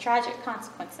those tragic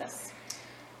consequences.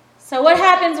 So what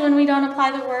happens when we don't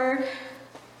apply the word?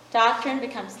 Doctrine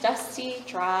becomes dusty,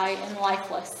 dry, and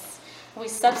lifeless. We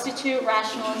substitute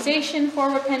rationalization for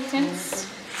repentance.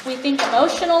 We think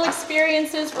emotional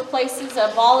experiences replaces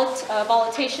a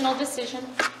volitional decision.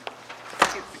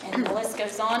 And the list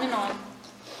goes on and on.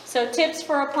 So tips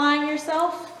for applying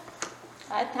yourself?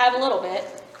 I have a little bit.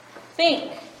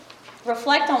 Think.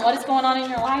 Reflect on what is going on in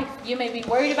your life. You may be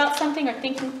worried about something or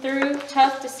thinking through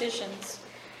tough decisions.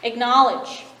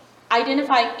 Acknowledge.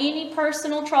 Identify any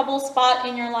personal trouble spot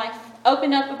in your life.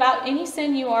 Open up about any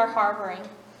sin you are harboring.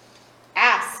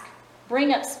 Ask.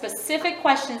 Bring up specific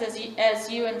questions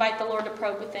as you invite the Lord to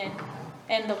probe within.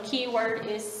 And the key word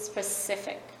is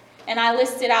specific. And I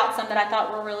listed out some that I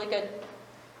thought were really good.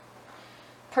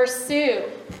 Pursue.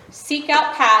 Seek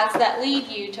out paths that lead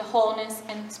you to wholeness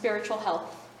and spiritual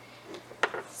health.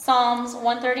 Psalms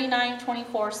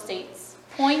 139:24 states,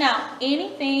 point out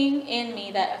anything in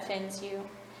me that offends you,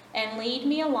 and lead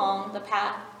me along the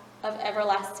path of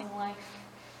everlasting life.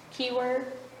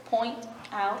 Keyword, point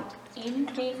out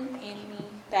anything in me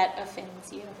that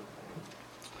offends you.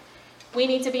 We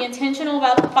need to be intentional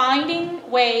about finding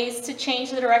ways to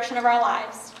change the direction of our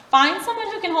lives. Find someone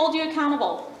who can hold you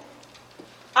accountable.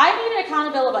 I need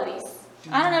accountability buddies.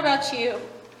 I don't know about you.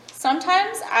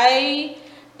 Sometimes I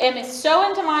am so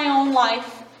into my own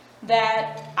life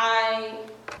that I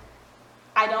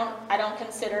don't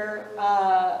consider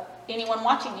anyone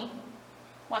watching me,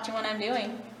 watching what I'm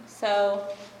doing. So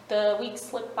the weeks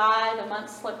slip by, the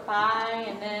months slip by,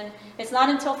 and then it's not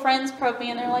until friends probe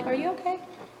me and they're like, "Are you okay?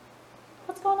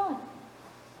 What's going on?"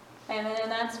 And then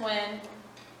that's when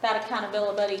that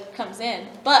accountability buddy comes in.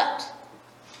 But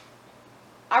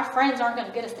our friends aren't going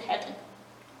to get us to heaven.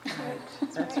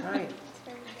 That's right.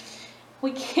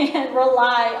 We can't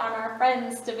rely on our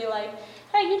friends to be like,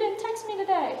 "Hey, you didn't text me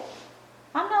today.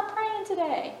 I'm not praying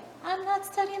today. I'm not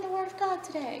studying the Word of God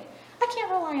today." I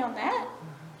can't rely on that.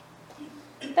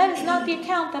 That is not the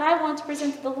account that I want to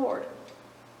present to the Lord.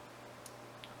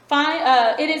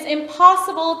 It is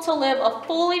impossible to live a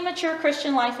fully mature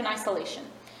Christian life in isolation.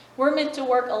 We're meant to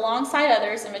work alongside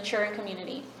others and mature in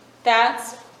community.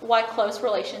 That's why close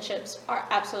relationships are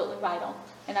absolutely vital.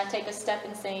 And I take a step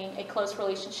in saying a close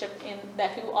relationship in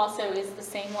that who also is the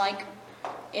same like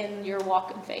in your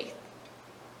walk in faith.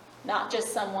 Not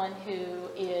just someone who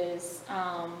is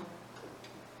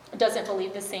doesn't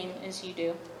believe the same as you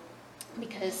do.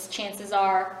 Because chances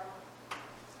are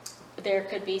there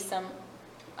could be some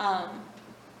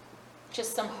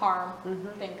just some harm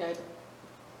than good.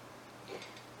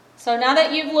 So now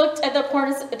that you've looked at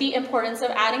the importance of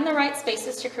adding the right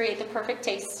spaces to create the perfect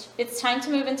taste, it's time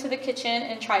to move into the kitchen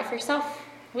and try for yourself.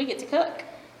 We get to cook.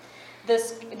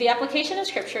 The application of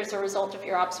Scripture is a result of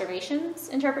your observations,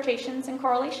 interpretations, and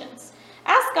correlations.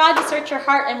 Ask God to search your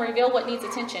heart and reveal what needs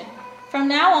attention. From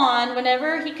now on,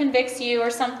 whenever He convicts you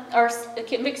or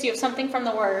convicts you of something from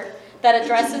the Word that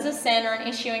addresses a sin or an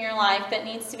issue in your life that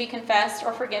needs to be confessed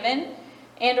or forgiven,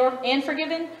 and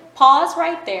forgiven, pause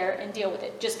right there and deal with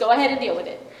it. Just go ahead and deal with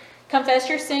it. Confess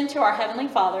your sin to our Heavenly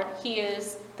Father. He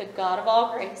is the God of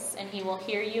all grace, and He will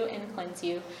hear you and cleanse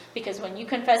you. Because when you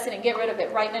confess it and get rid of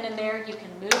it right then and there, you can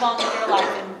move on with your life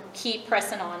and keep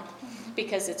pressing on.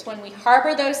 Because it's when we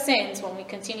harbor those sins, when we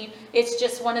continue, it's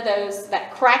just one of those,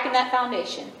 that crack in that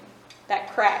foundation.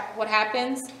 That crack. What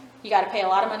happens? You got to pay a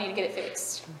lot of money to get it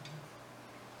fixed.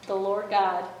 The Lord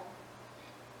God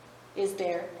is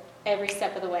there every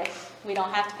step of the way. We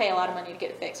don't have to pay a lot of money to get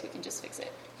it fixed. We can just fix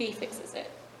it. He fixes it.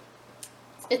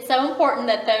 It's so important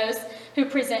that those who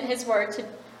present His Word to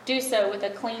do so with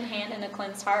a clean hand and a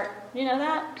cleansed heart. You know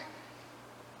that?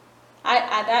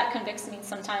 That convicts me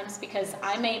sometimes because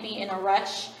I may be in a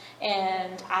rush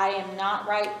and I am not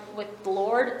right with the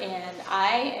Lord,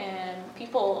 and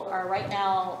people are right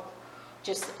now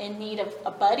just in need of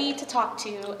a buddy to talk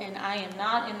to, and I am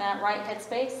not in that right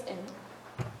headspace, and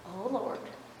oh Lord.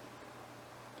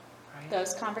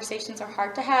 Those conversations are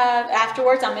hard to have.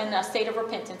 Afterwards, I'm in a state of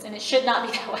repentance, and it should not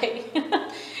be that way.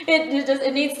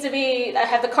 It needs to be, I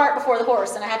have the cart before the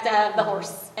horse, and I have to have the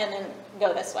horse and then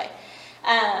go this way.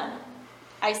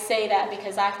 I say that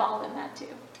because I fall in that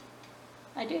too.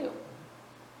 I do.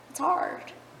 It's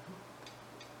hard.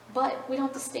 But we don't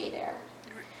have to stay there.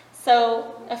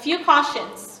 So, a few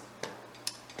cautions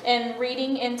in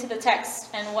reading into the text,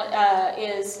 and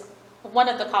one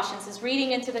of the cautions is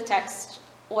reading into the text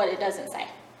what it doesn't say.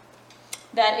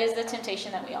 That is the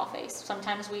temptation that we all face.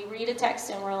 Sometimes we read a text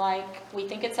and we're like, we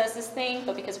think it says this thing,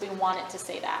 but because we want it to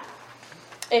say that.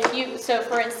 So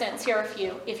for instance, here are a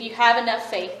few. If you have enough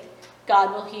faith,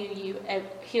 God will heal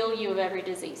you of every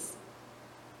disease.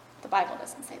 The Bible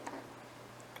doesn't say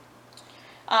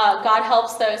that. God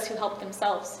helps those who help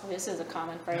themselves. This is a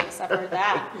common phrase. I've heard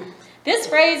that. This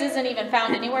phrase isn't even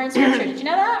found anywhere in Scripture. Did you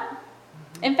know that?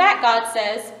 In fact, God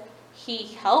says He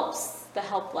helps the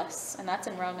helpless, and that's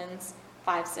in Romans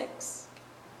 5:6.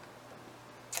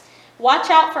 Watch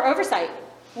out for oversight.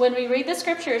 When we read the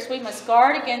Scriptures, we must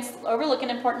guard against overlooking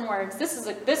important words. This is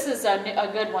a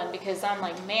good one, because I'm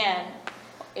like, man,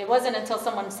 it wasn't until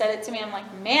someone said it to me, I'm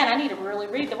like, man, I need to really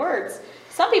read the words.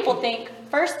 Some people think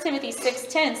 1 Timothy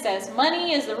 6:10 says,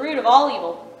 money is the root of all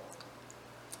evil.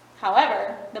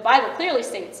 However, the Bible clearly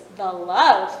states the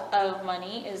love of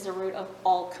money is the root of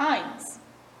all kinds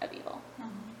of evil.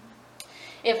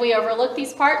 If we overlook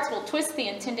these parts, we'll twist the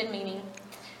intended meaning.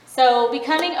 So,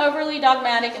 becoming overly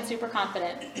dogmatic and super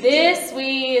confident. This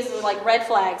is like red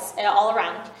flags all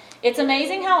around. It's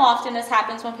amazing how often this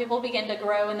happens when people begin to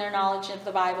grow in their knowledge of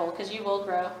the Bible, because you will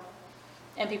grow,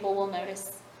 and people will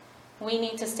notice. We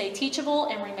need to stay teachable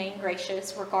and remain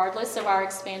gracious, regardless of our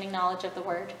expanding knowledge of the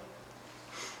Word.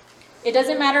 It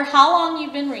doesn't matter how long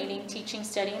you've been reading, teaching,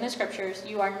 studying the Scriptures,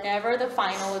 you are never the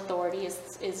final authority,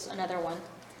 is another one.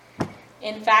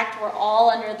 In fact, we're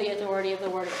all under the authority of the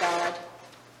Word of God.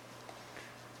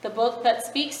 The book that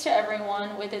speaks to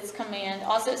everyone with its command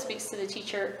also speaks to the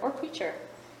teacher or preacher.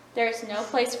 There is no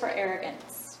place for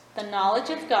arrogance. The knowledge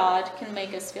of God can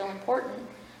make us feel important,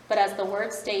 but as the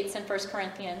Word states in 1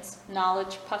 Corinthians,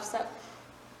 knowledge puffs up.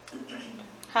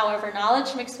 However,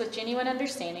 knowledge mixed with genuine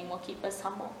understanding will keep us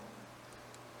humble.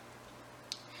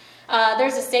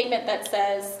 There's a statement that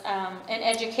says, an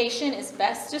education is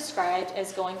best described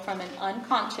as going from an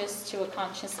unconscious to a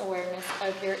conscious awareness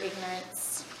of your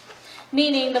ignorance.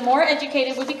 Meaning, the more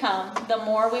educated we become, the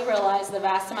more we realize the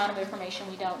vast amount of information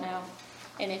we don't know.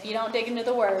 And if you don't dig into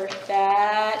the Word,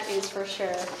 that is for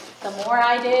sure. The more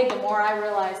I dig, the more I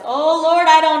realize, oh Lord,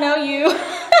 I don't know you.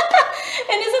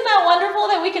 And isn't that wonderful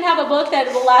that we can have a book that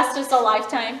will last us a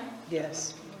lifetime?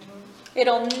 Yes.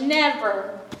 It'll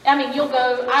never... you'll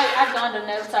go, I've gone to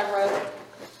notes I wrote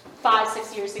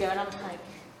 5-6 years ago, and I'm like,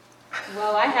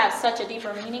 whoa, I have such a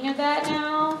deeper meaning of that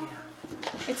now.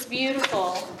 It's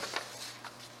beautiful.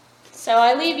 So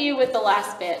I leave you with the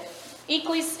last bit.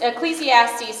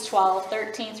 Ecclesiastes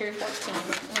 12:13 through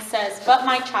 14. It says, but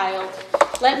my child,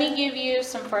 let me give you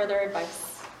some further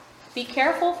advice. Be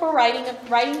careful, for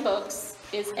writing books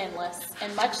is endless,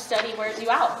 and much study wears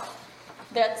you out.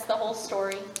 That's the whole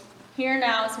story. Here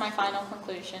now is my final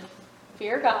conclusion.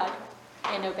 Fear God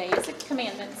and obey His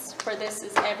commandments, for this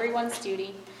is everyone's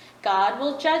duty. God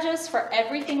will judge us for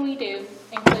everything we do,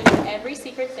 including every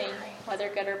secret thing whether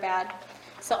good or bad.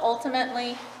 So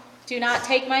ultimately, do not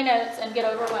take my notes and get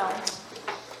overwhelmed.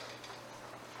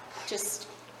 Just,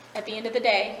 at the end of the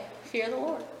day, fear the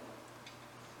Lord.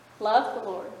 Love the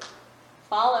Lord.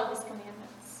 Follow His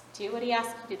commandments. Do what He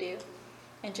asks you to do.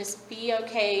 And just be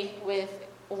okay with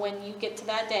when you get to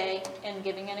that day and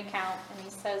giving an account. And He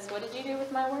says, what did you do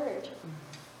with my word?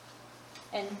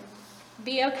 And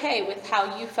be okay with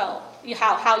how you felt,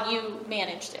 how you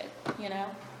managed it. You know,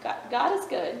 God is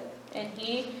good. And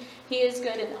He is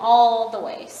good in all the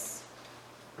ways.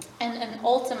 And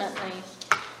ultimately,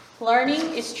 learning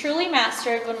is truly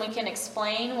mastered when we can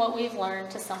explain what we've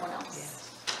learned to someone else.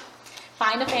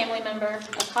 Find a family member,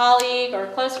 a colleague, or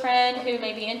a close friend who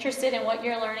may be interested in what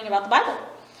you're learning about the Bible.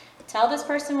 Tell this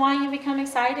person why you become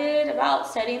excited about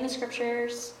studying the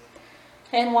scriptures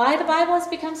and why the Bible has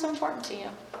become so important to you.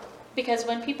 Because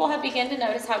when people have begun to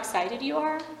notice how excited you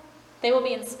are, they will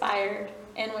be inspired.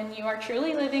 And when you are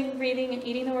truly living, breathing, and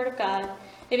eating the Word of God,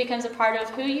 it becomes a part of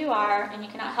who you are, and you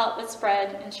cannot help but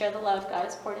spread and share the love God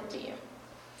has poured into you.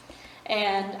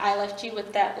 And I left you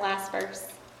with that last verse.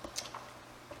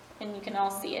 And you can all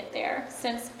see it there.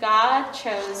 Since God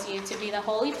chose you to be the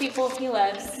holy people He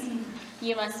loves,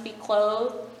 you must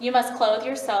clothe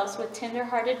yourselves with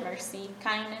tender-hearted mercy,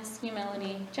 kindness,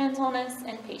 humility, gentleness,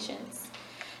 and patience.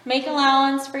 Make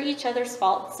allowance for each other's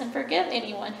faults and forgive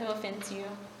anyone who offends you.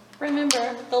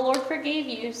 Remember, the Lord forgave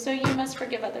you, so you must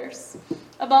forgive others.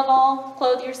 Above all,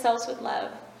 clothe yourselves with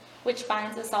love, which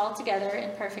binds us all together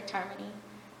in perfect harmony.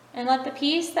 And let the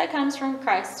peace that comes from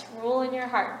Christ rule in your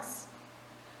hearts.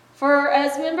 For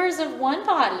as members of one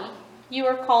body, you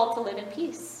are called to live in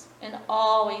peace and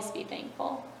always be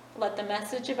thankful. Let the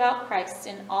message about Christ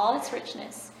in all its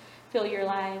richness fill your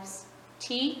lives.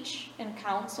 Teach and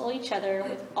counsel each other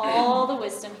with all the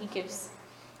wisdom He gives.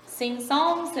 Sing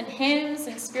psalms and hymns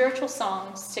and spiritual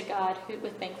songs to God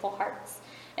with thankful hearts.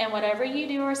 And whatever you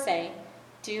do or say,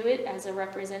 do it as a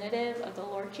representative of the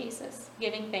Lord Jesus,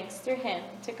 giving thanks through Him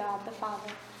to God the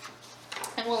Father.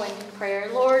 And we'll end in prayer.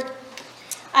 Lord,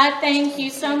 I thank you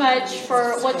so much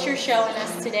for what you're showing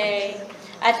us today.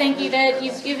 I thank you that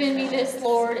you've given me this,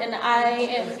 Lord, and I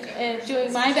am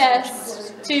doing my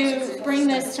best to bring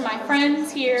this to my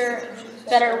friends here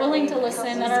that are willing to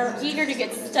listen, that are eager to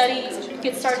get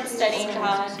started studying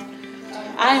God.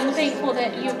 I'm thankful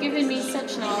that you've given me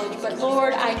such knowledge, but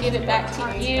Lord, I give it back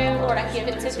to you. Lord, I give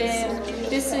it to them.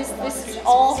 This is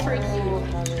all for you.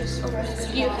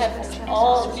 You've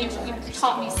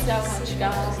taught me so much,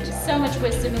 God. So much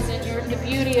wisdom is in the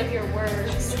beauty of your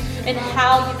words, and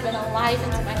how you've been alive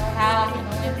into my path and a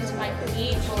lamp into my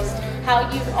feet, Lord. How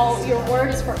your word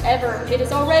is forever. It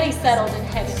is already settled in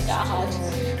heaven,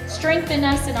 God. Strengthen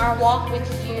us in our walk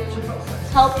with you.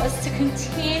 Help us to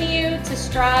continue to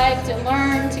strive, to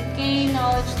learn, to gain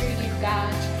knowledge through you,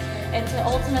 God, and to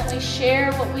ultimately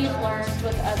share what we've learned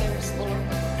with others,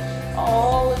 Lord.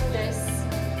 All of this,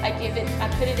 I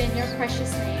put it in your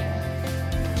precious name.